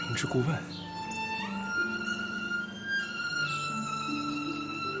明知故问。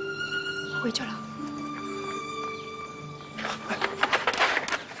我回去了。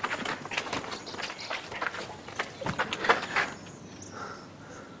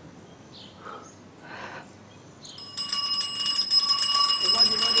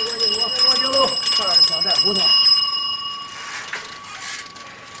胡同。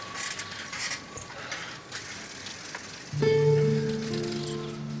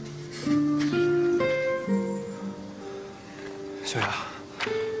小雅，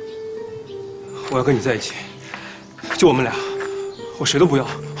我要跟你在一起，就我们俩，我谁都不要，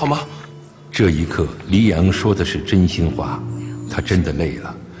好吗？这一刻，黎阳说的是真心话，他真的累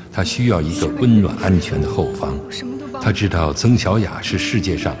了，他需要一个温暖安全的后方。他知道曾小雅是世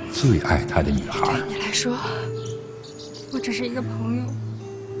界上最爱他的女孩。对你来说，我只是一个朋友、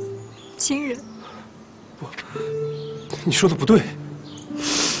亲人。不，你说的不对。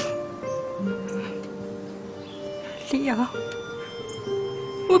李阳，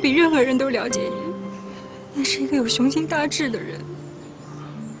我比任何人都了解你，你是一个有雄心大志的人。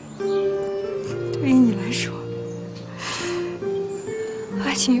对于你来说，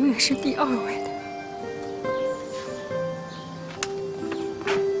爱情永远是第二位的。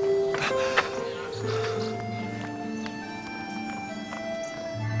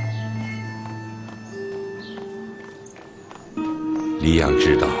黎阳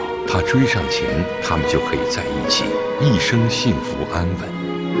知道，他追上前，他们就可以在一起，一生幸福安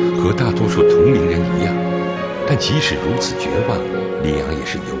稳，和大多数同龄人一样。但即使如此绝望，黎阳也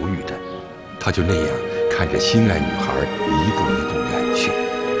是犹豫的。他就那样看着心爱女孩一步一步远去。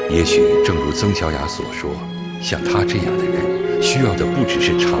也许正如曾小雅所说，像他这样的人，需要的不只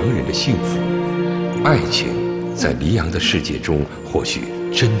是常人的幸福，爱情在黎阳的世界中，或许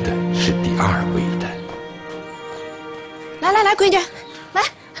真的是第二位的。来来来，闺女，来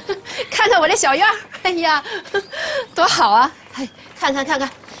看看我这小院儿，哎呀，多好啊！哎，看看看看，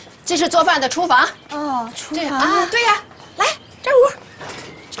这是做饭的厨房。哦，厨房啊，对呀，来这屋，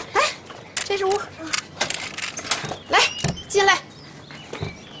来，这是屋，来进来，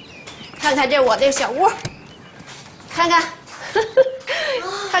看看这我这小屋，看看，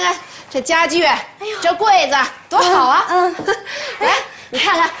看看这家具，这柜子多好啊！来，你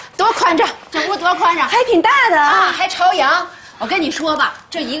看看多宽敞，这屋多宽敞，还挺大的啊，还朝阳。我跟你说吧，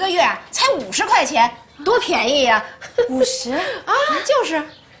这一个月才50块钱，多便宜呀！50啊，就是。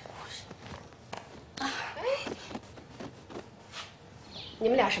你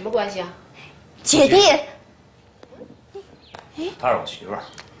们俩什么关系啊？姐弟。她是我媳妇儿。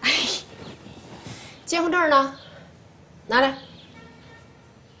结婚证呢？拿来。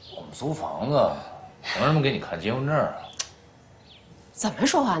我们租房子，凭什么给你看结婚证啊？怎么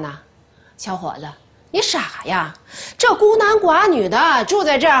说话呢，小伙子？你傻呀！这孤男寡女的住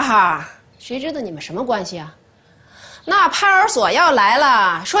在这儿，谁知道你们什么关系啊？那派出所要来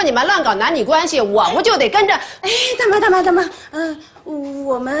了，说你们乱搞男女关系，我不就得跟着？哎，大妈，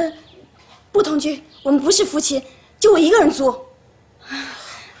我们不同居，我们不是夫妻，就我一个人租。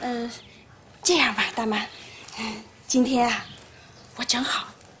这样吧，大妈，今天啊，我正好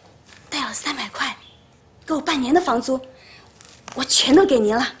带了300块，给我半年的房租，我全都给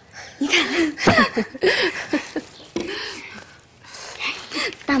您了。你看，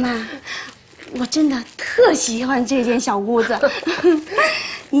大妈，我真的特喜欢这间小屋子，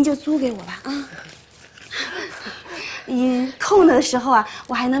您就租给我吧啊！空的时候啊，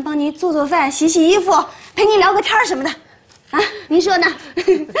我还能帮您做做饭、洗洗衣服，陪您聊个天什么的，啊？您说呢？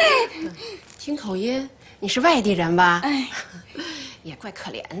听口音，你是外地人吧？哎，也怪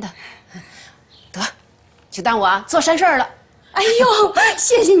可怜的。得，就当我做善事了。哎呦，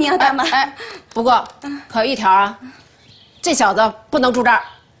谢谢你啊，大妈。哎，不过可有一条啊，这小子不能住这儿。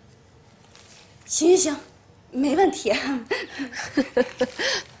行，没问题。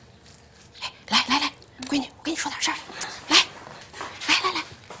来，闺女，我跟你说点事儿。来，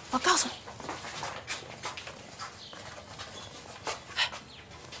我告诉你，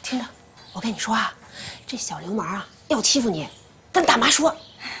听着，我跟你说啊，这小流氓啊要欺负你，跟大妈说，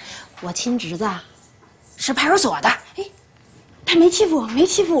我亲侄子是派出所的。哎。他没欺负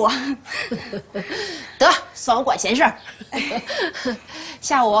我，得算我管闲事儿。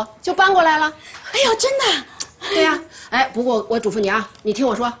下午就搬过来了。哎呦，真的？对呀。哎，不过我嘱咐你啊，你听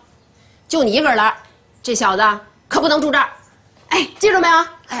我说，就你一个人来，这小子可不能住这儿。哎，记住没有？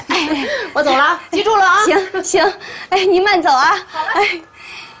哎，我走了，记住了啊。行，哎，您慢走啊。好了。哎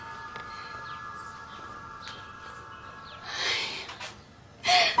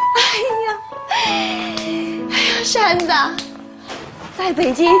呀，扇子。在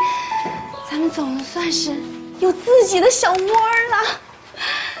北京，咱们总算是有自己的小窝了。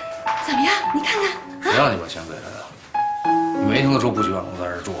怎么样？你看看。谁让你把钱给他的？你没听他说不许让我在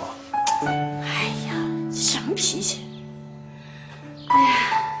这儿住啊？哎呀，什么脾气？哎呀，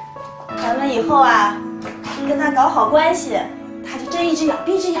咱们以后啊，跟他搞好关系，他就睁一只眼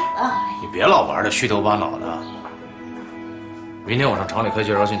闭一只眼了。你别老玩这虚头巴脑的。明天我上厂里开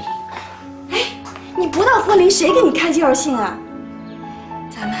介绍信去。哎，你不到婚龄，谁给你开介绍信啊？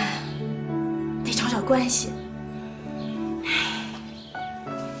咱们得找找关系。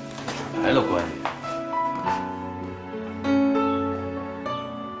来了关系。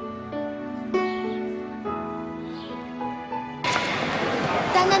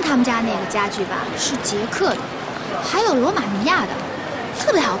丹丹他们家那个家具吧，是捷克的，还有罗马尼亚的，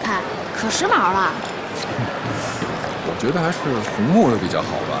特别好看，可时髦了。我觉得还是红木的比较好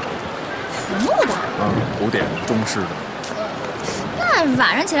吧。红木的？古典中式的。那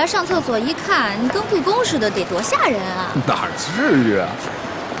晚上起来上厕所一看，跟故宫似的，得多吓人啊！哪至于啊？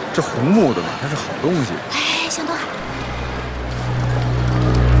这红木的嘛，它是好东西。哎，向东海。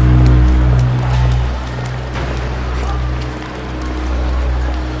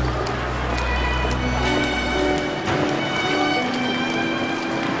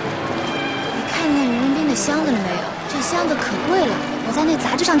你看见人民币的箱子了没有？这箱子可贵了，我在那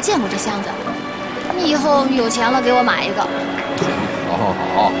杂志上见过这箱子。你以后有钱了给我买一个。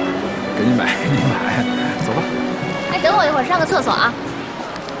好，给你买，走吧。哎，等我一会儿，上个厕所啊。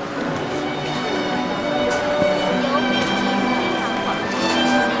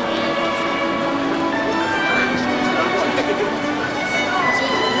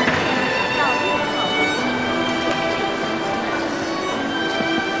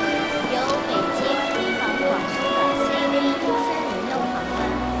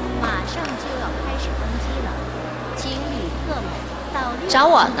找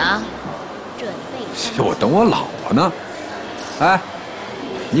我呢？我等我老婆呢。哎，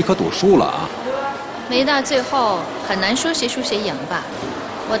你可赌输了啊！没到最后，很难说谁输谁赢吧。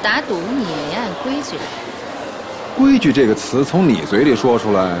我打赌你没按规矩来。规矩这个词从你嘴里说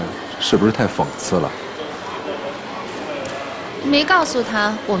出来，是不是太讽刺了？没告诉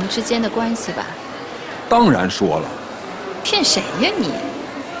他我们之间的关系吧？当然说了。骗谁呀你？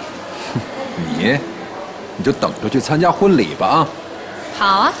你就等着去参加婚礼吧啊！好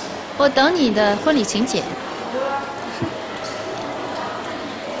啊，我等你的婚礼请柬。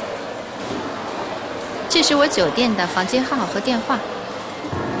这是我酒店的房间号和电话。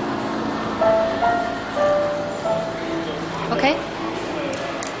OK。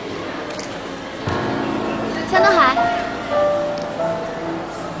向东海，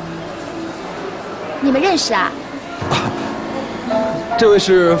你们认识啊？这位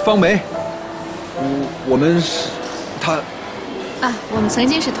是方梅，我们是她。啊，我们曾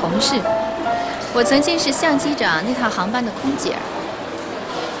经是同事，我曾经是相机长那趟航班的空姐。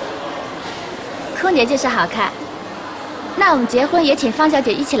空姐就是好看，那我们结婚也请方小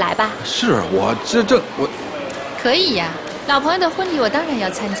姐一起来吧。是我可以呀，老朋友的婚礼我当然要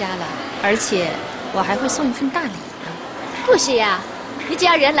参加了，而且我还会送一份大礼呢。不需要，你只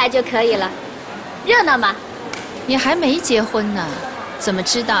要人来就可以了，热闹嘛。你还没结婚呢，怎么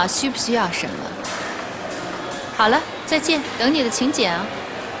知道需不需要什么？好了。再见，等你的请柬啊！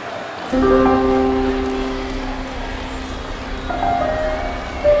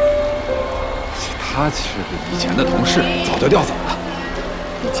他是以前的同事，早就调走了。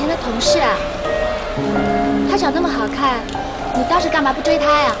以前的同事啊？他长那么好看，你当时干嘛不追他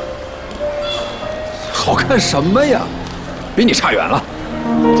呀？好看什么呀？比你差远了。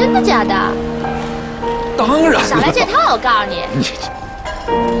真的假的？当然了。少来这套，我告诉你。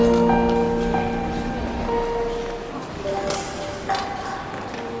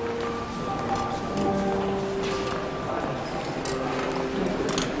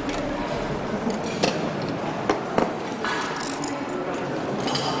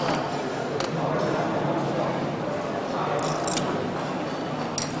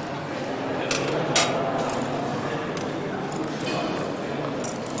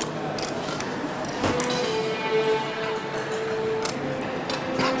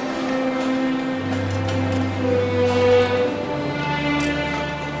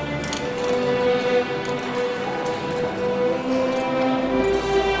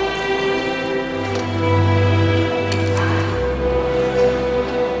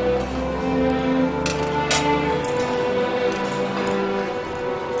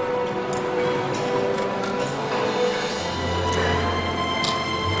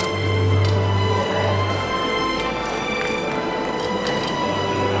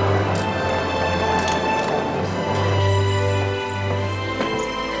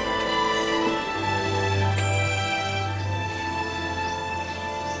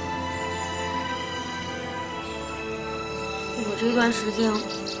这段时间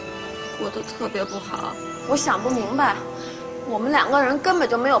过得特别不好，我想不明白，我们两个人根本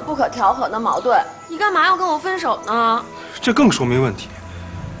就没有不可调和的矛盾，你干嘛要跟我分手呢？这更说明问题。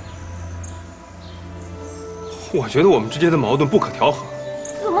我觉得我们之间的矛盾不可调和。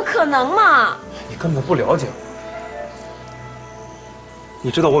怎么可能嘛？你根本不了解我。你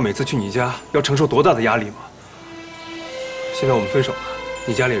知道我每次去你家要承受多大的压力吗？现在我们分手了，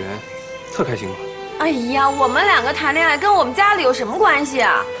你家里人特开心吗？哎呀，我们两个谈恋爱跟我们家里有什么关系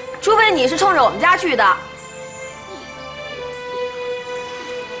啊？除非你是冲着我们家去的。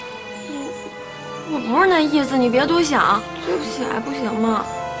我不是那意思，你别多想。对不起，还不行吗？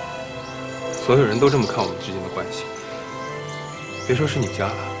所有人都这么看我们之间的关系，别说是你家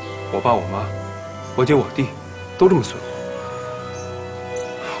了，我爸、我妈、我姐、我弟，都这么损我。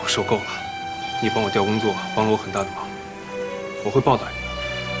我受够了，你帮我调工作，帮了我很大的忙，我会报答你的。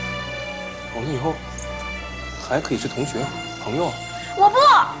我们以后还可以是同学、朋友。我不。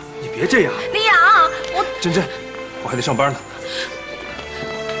你别这样，李阳，我真真，我还得上班呢。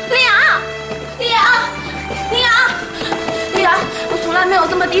李阳，李阳，李阳，李阳，我从来没有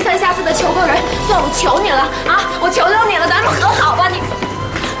这么低三下四的求过人，算我求你了啊！我求求你了，咱们和好吧，你。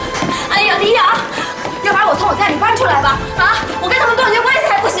哎呀，李阳，要不然我从我家里搬出来吧？啊，我跟他们断绝关系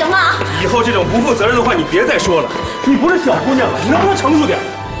还不行吗？以后这种不负责任的话你别再说了。你不是小姑娘了，你能不能成熟点？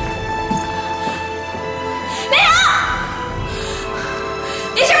李阳，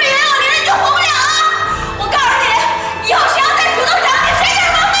你是不是以为我离了你就活不了了？我告诉你，以后谁要再主动找你，谁就是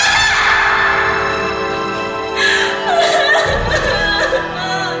王八蛋！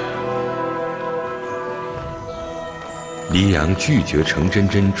黎阳拒绝程真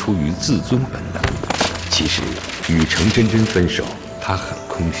真出于自尊本能，其实与程真真分手，他很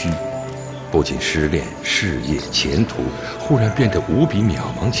空虚。不仅失恋、事业、前途忽然变得无比渺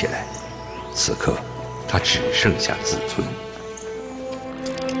茫起来，此刻他只剩下自尊。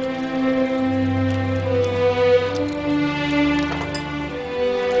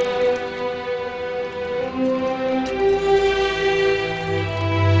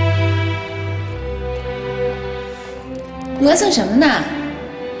磨蹭什么呢？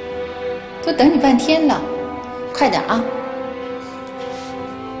都等你半天了，快点啊！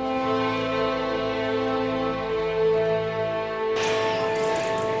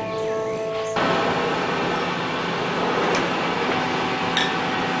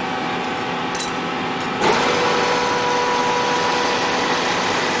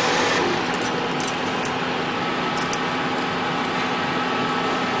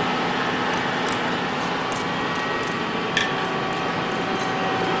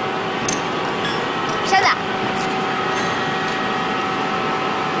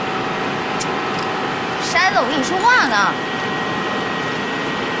我跟你说话呢。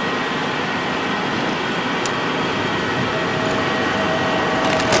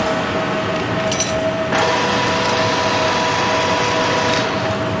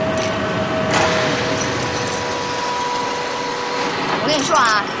我跟你说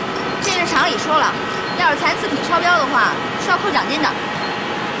啊，这是厂里说了，要是残次品超标的话，是要扣奖金的。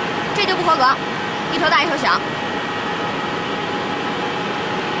这就不合格，一头大一头小。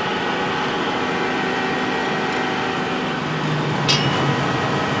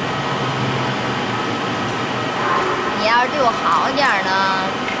 你要是对我好一点呢，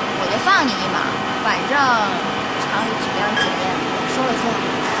我就放你一马。反正厂里质量检验我说了算。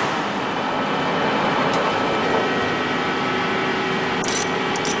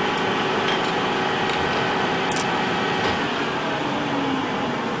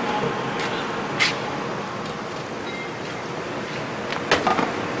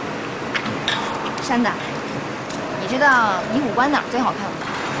山子，你知道你五官哪儿最好看吗？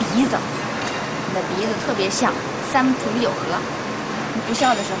鼻子，你的鼻子特别像。 三浦友和，你不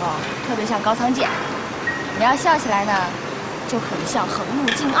笑的时候特别像高仓健，你要笑起来呢，就很像横路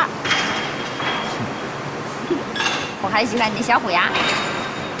径二。我还喜欢你的小虎牙，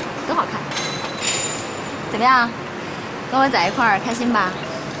多好看！怎么样，跟我在一块儿开心吧？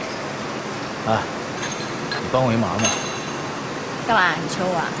哎，你帮我一忙吧。干嘛？你求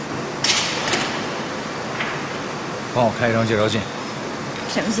我啊？帮我开一张介绍信。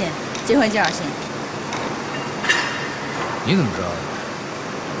什么信？结婚介绍信。 你怎么知道的？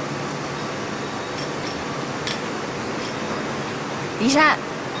黎山，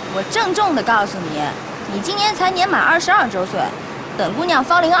我郑重地告诉你，你今年才年满22周岁，本姑娘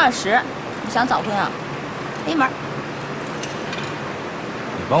芳龄20，你想早婚啊？没门！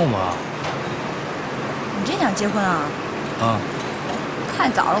你帮我忙？你真想结婚啊？啊！太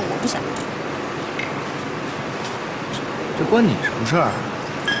早了，我不想。这关你什么事儿？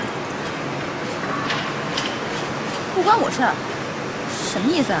 不关我事儿，什么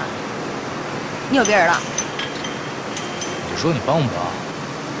意思啊？你有别人了？你就说你帮不帮？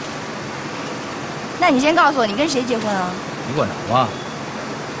那你先告诉我，你跟谁结婚啊？你管着吗？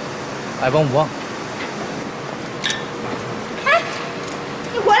爱帮不帮？哎，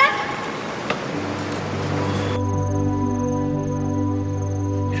你回来！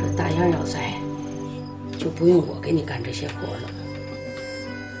说大燕要在，就不用我给你干这些活了。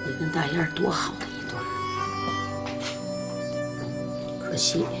你跟大燕多好的。 可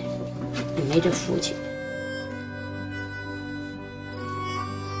惜，你没这福气。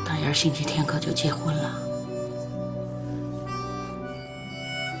大燕星期天可就结婚了。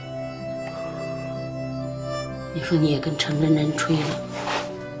你说你也跟程真真吹了，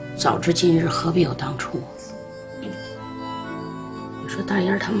早知今日何必有当初？你说大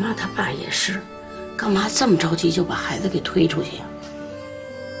燕他妈他爸也是，干嘛这么着急就把孩子给推出去呀？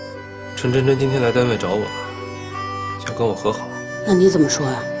程真真今天来单位找我，要跟我和好。那你怎么说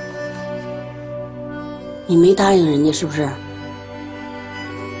呀？你没答应人家是不是？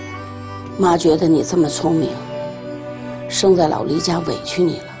妈觉得你这么聪明，生在老黎家委屈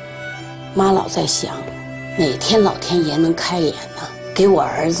你了。妈老在想，哪天老天爷能开眼呢，给我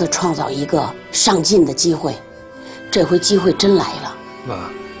儿子创造一个上进的机会。这回机会真来了。妈，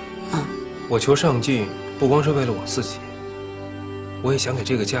我求上进不光是为了我自己，我也想给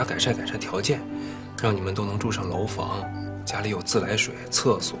这个家改善条件，让你们都能住上楼房，家里有自来水、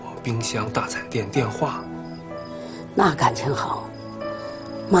厕所、冰箱、大彩电、电话。那感情好，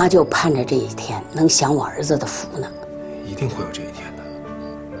妈就盼着这一天能享我儿子的福呢。一定会有这一天的，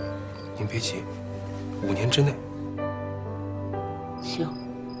您别急，5年之内。行，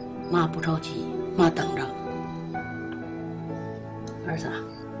妈不着急，妈等着。儿子，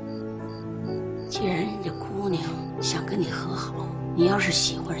既然人家姑娘想跟你和好，你要是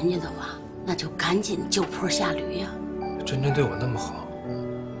喜欢人家的话，那就赶紧就坡下驴呀。真真对我那么好，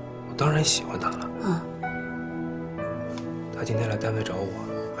我当然喜欢她了。她今天来单位找我，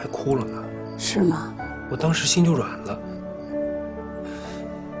还哭了呢。是吗？我当时心就软了。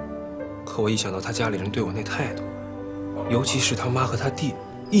可我一想到她家里人对我那态度，尤其是她妈和她弟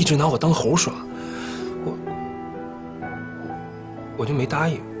一直拿我当猴耍，我就没答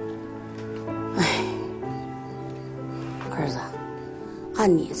应。哎，儿子，按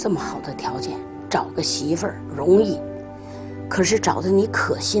你这么好的条件，找个媳妇儿容易，可是找的你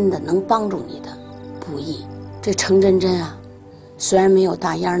可心的、能帮助你的不易。这程真真啊，虽然没有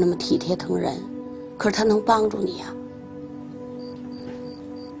大丫那么体贴疼人，可是她能帮助你呀。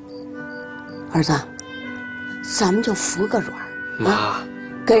儿子，咱们就服个软，妈，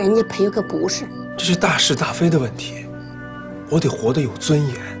跟人家赔个不是。这是大是大非的问题，我得活得有尊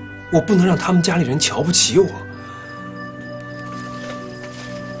严，我不能让他们家里人瞧不起我。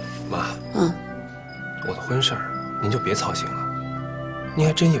妈，我的婚事儿您就别操心了。您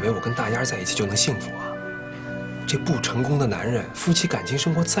还真以为我跟大丫在一起就能幸福啊？这不成功的男人，夫妻感情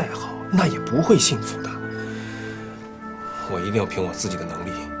生活再好，那也不会幸福的。我一定要凭我自己的能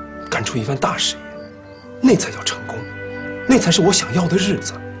力，干出一番大事业，那才叫成功，那才是我想要的日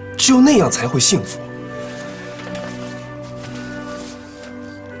子，只有那样才会幸福。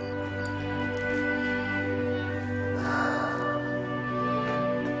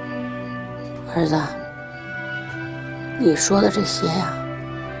儿子，你说的这些呀，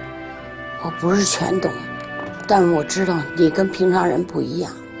我不是全懂，但是我知道你跟平常人不一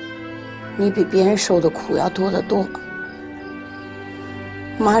样，你比别人受的苦要多得多。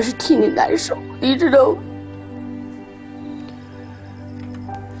妈是替你难受，你知道吗？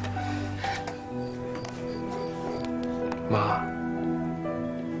妈，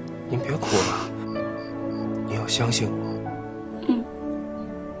您别哭了，你要相信我。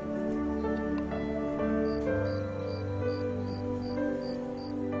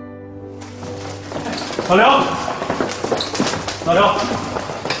老刘，老刘，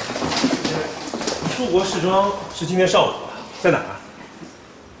出国试妆是今天上午，在哪儿？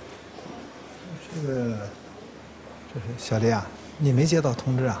这是小黎啊，你没接到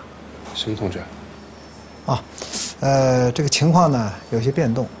通知啊？什么通知？啊，这个情况呢有些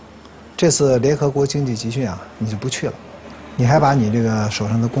变动，这次联合国经济集训啊，你就不去了，你还把你这个手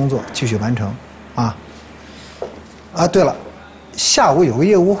上的工作继续完成，啊。啊，对了，下午有个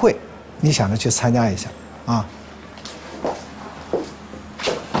业务会，你想着去参加一下，啊。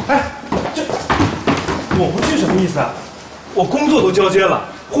哎，这我不去什么意思啊？我工作都交接了，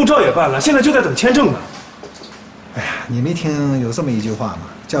护照也办了，现在就在等签证呢。哎呀，你没听有这么一句话吗？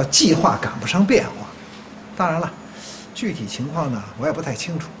叫计划赶不上变化。当然了，具体情况呢，我也不太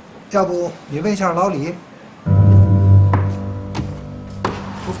清楚。要不你问一下老李？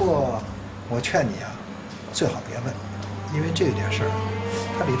不过我劝你啊，最好别问，因为这点事儿，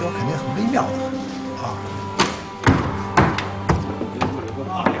它里头肯定很微妙的很啊。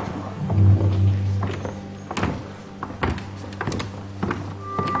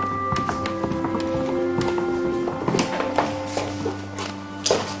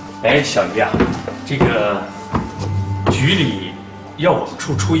哎，小黎啊，这个局里要我们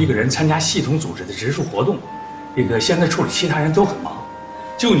处出一个人参加系统组织的植树活动，这个现在处里其他人都很忙，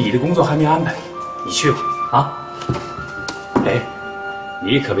就你的工作还没安排，你去吧啊！哎，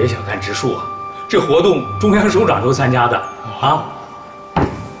你可别小看植树啊，这活动中央首长都参加的啊。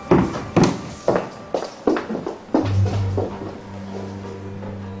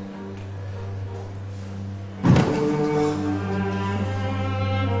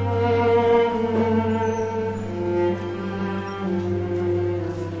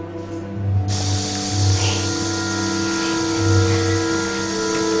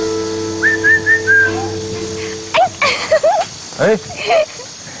哎，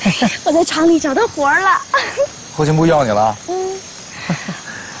我在厂里找到活了。后勤部要你了？嗯。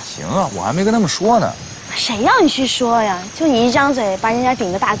行啊，我还没跟他们说呢。谁让你去说呀？就你一张嘴，把人家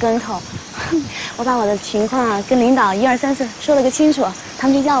顶个大跟头。我把我的情况啊跟领导1、2、3、4说了个清楚，他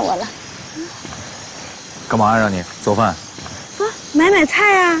们就要我了。干嘛让你做饭？不，买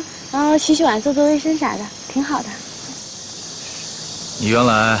菜啊，然后洗碗、做卫生啥的，挺好的。你原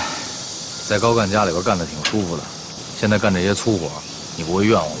来在高干家里边干得挺舒服的，现在干这些粗活，你不会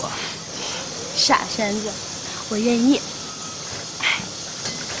怨我吧？傻山子，我愿意。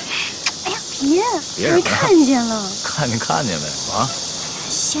哎呀，别没看见了。看见呗啊！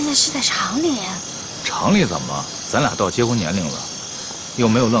现在是在厂里。厂里怎么了？咱俩到结婚年龄了，又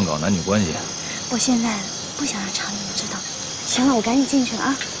没有乱搞男女关系。我现在不想让厂里人知道。行了，我赶紧进去了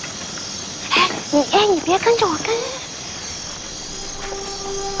啊。你别跟着我跟。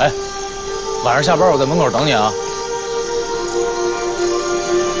哎，晚上下班我在门口等你啊。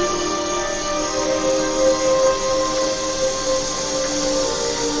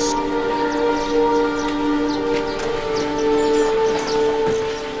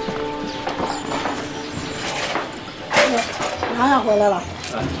洋洋回来了。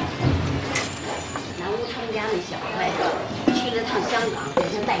南屋他们家那小子去了趟香港，给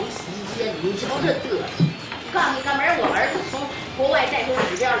他带一洗衣机，你瞧这嘚瑟！告诉你，干嘛我儿子从国外带回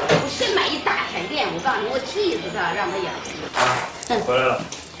指标了，我先买一大彩电，我告诉你，我气死他，让他养。回来了。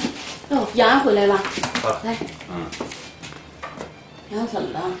哟，洋洋回来了。来。洋洋怎么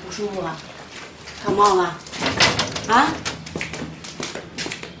了？不舒服啊？感冒了？啊？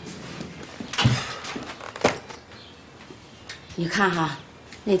你看哈，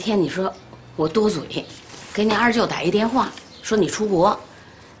那天你说我多嘴，给你二舅打一电话，说你出国，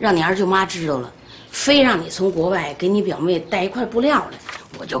让你二舅妈知道了，非让你从国外给你表妹带一块布料来。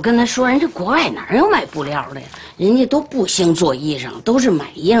我就跟他说，人家国外哪有买布料的呀？人家都不兴做衣裳，都是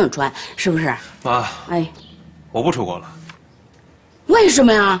买衣裳穿，是不是？妈，哎，我不出国了。为什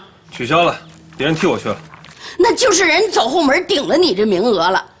么呀？取消了，别人替我去了。那就是人走后门顶了你这名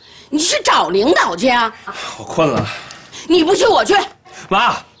额了，你去找领导去啊！我困了。你不去，我去。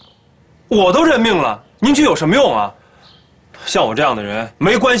妈，我都认命了，您去有什么用啊？像我这样的人，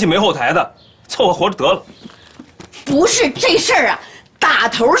没关系没后台的，凑合活着得了。不是这事儿啊，打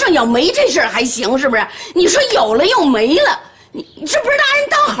头上要没这事儿还行，是不是？你说有了又没了，你这不是拿人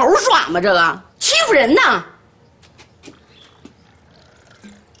当猴耍吗？这个欺负人呢。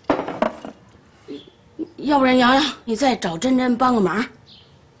要不然洋洋，你再找珍珍帮个忙。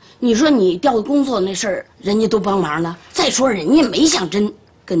你说你调工作那事儿，人家都帮忙了。再说人家没想真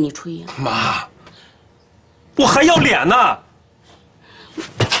跟你吹呀。妈，我还要脸呢。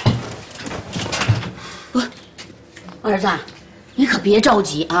不，儿子，你可别着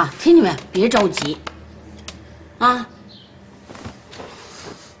急啊，听见没？别着急，啊。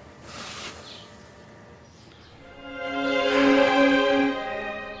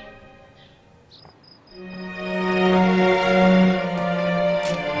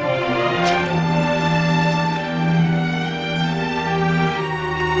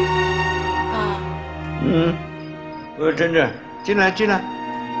我说珍珍，进来进来。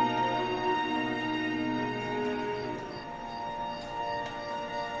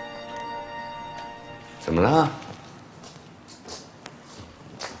怎么了？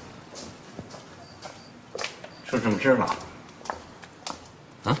说什么事了？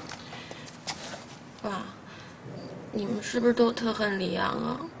啊？爸，你们是不是都特恨李阳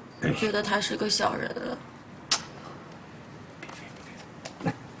啊？觉得他是个小人啊？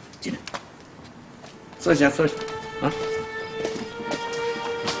来，进来，坐下坐下，啊。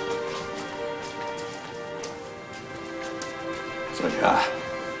坐下，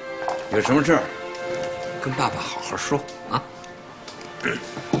有什么事儿，跟爸爸好好说啊。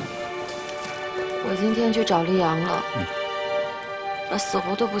我今天去找李阳了，他死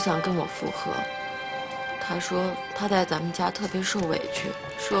活都不想跟我复合。他说他在咱们家特别受委屈，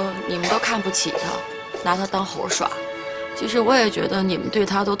说你们都看不起他，拿他当猴耍。其实我也觉得你们对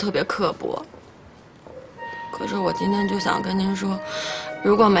他都特别刻薄。可是我今天就想跟您说，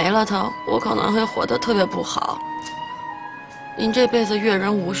如果没了他，我可能会活得特别不好。您这辈子阅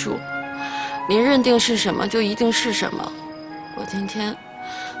人无数，您认定是什么就一定是什么。我今天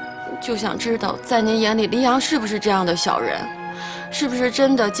就想知道，在您眼里，黎阳是不是这样的小人？是不是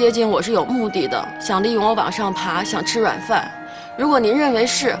真的接近我是有目的的，想利用我往上爬，想吃软饭？如果您认为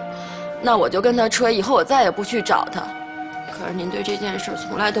是，那我就跟他吹，以后我再也不去找他。可是您对这件事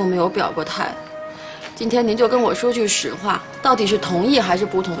从来都没有表过态。今天您就跟我说句实话，到底是同意还是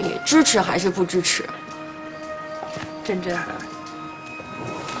不同意，支持还是不支持？珍珍，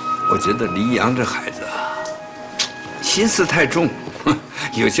我觉得黎阳这孩子啊，心思太重，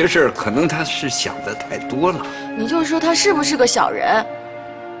有些事儿可能他是想的太多了。你就说他是不是个小人？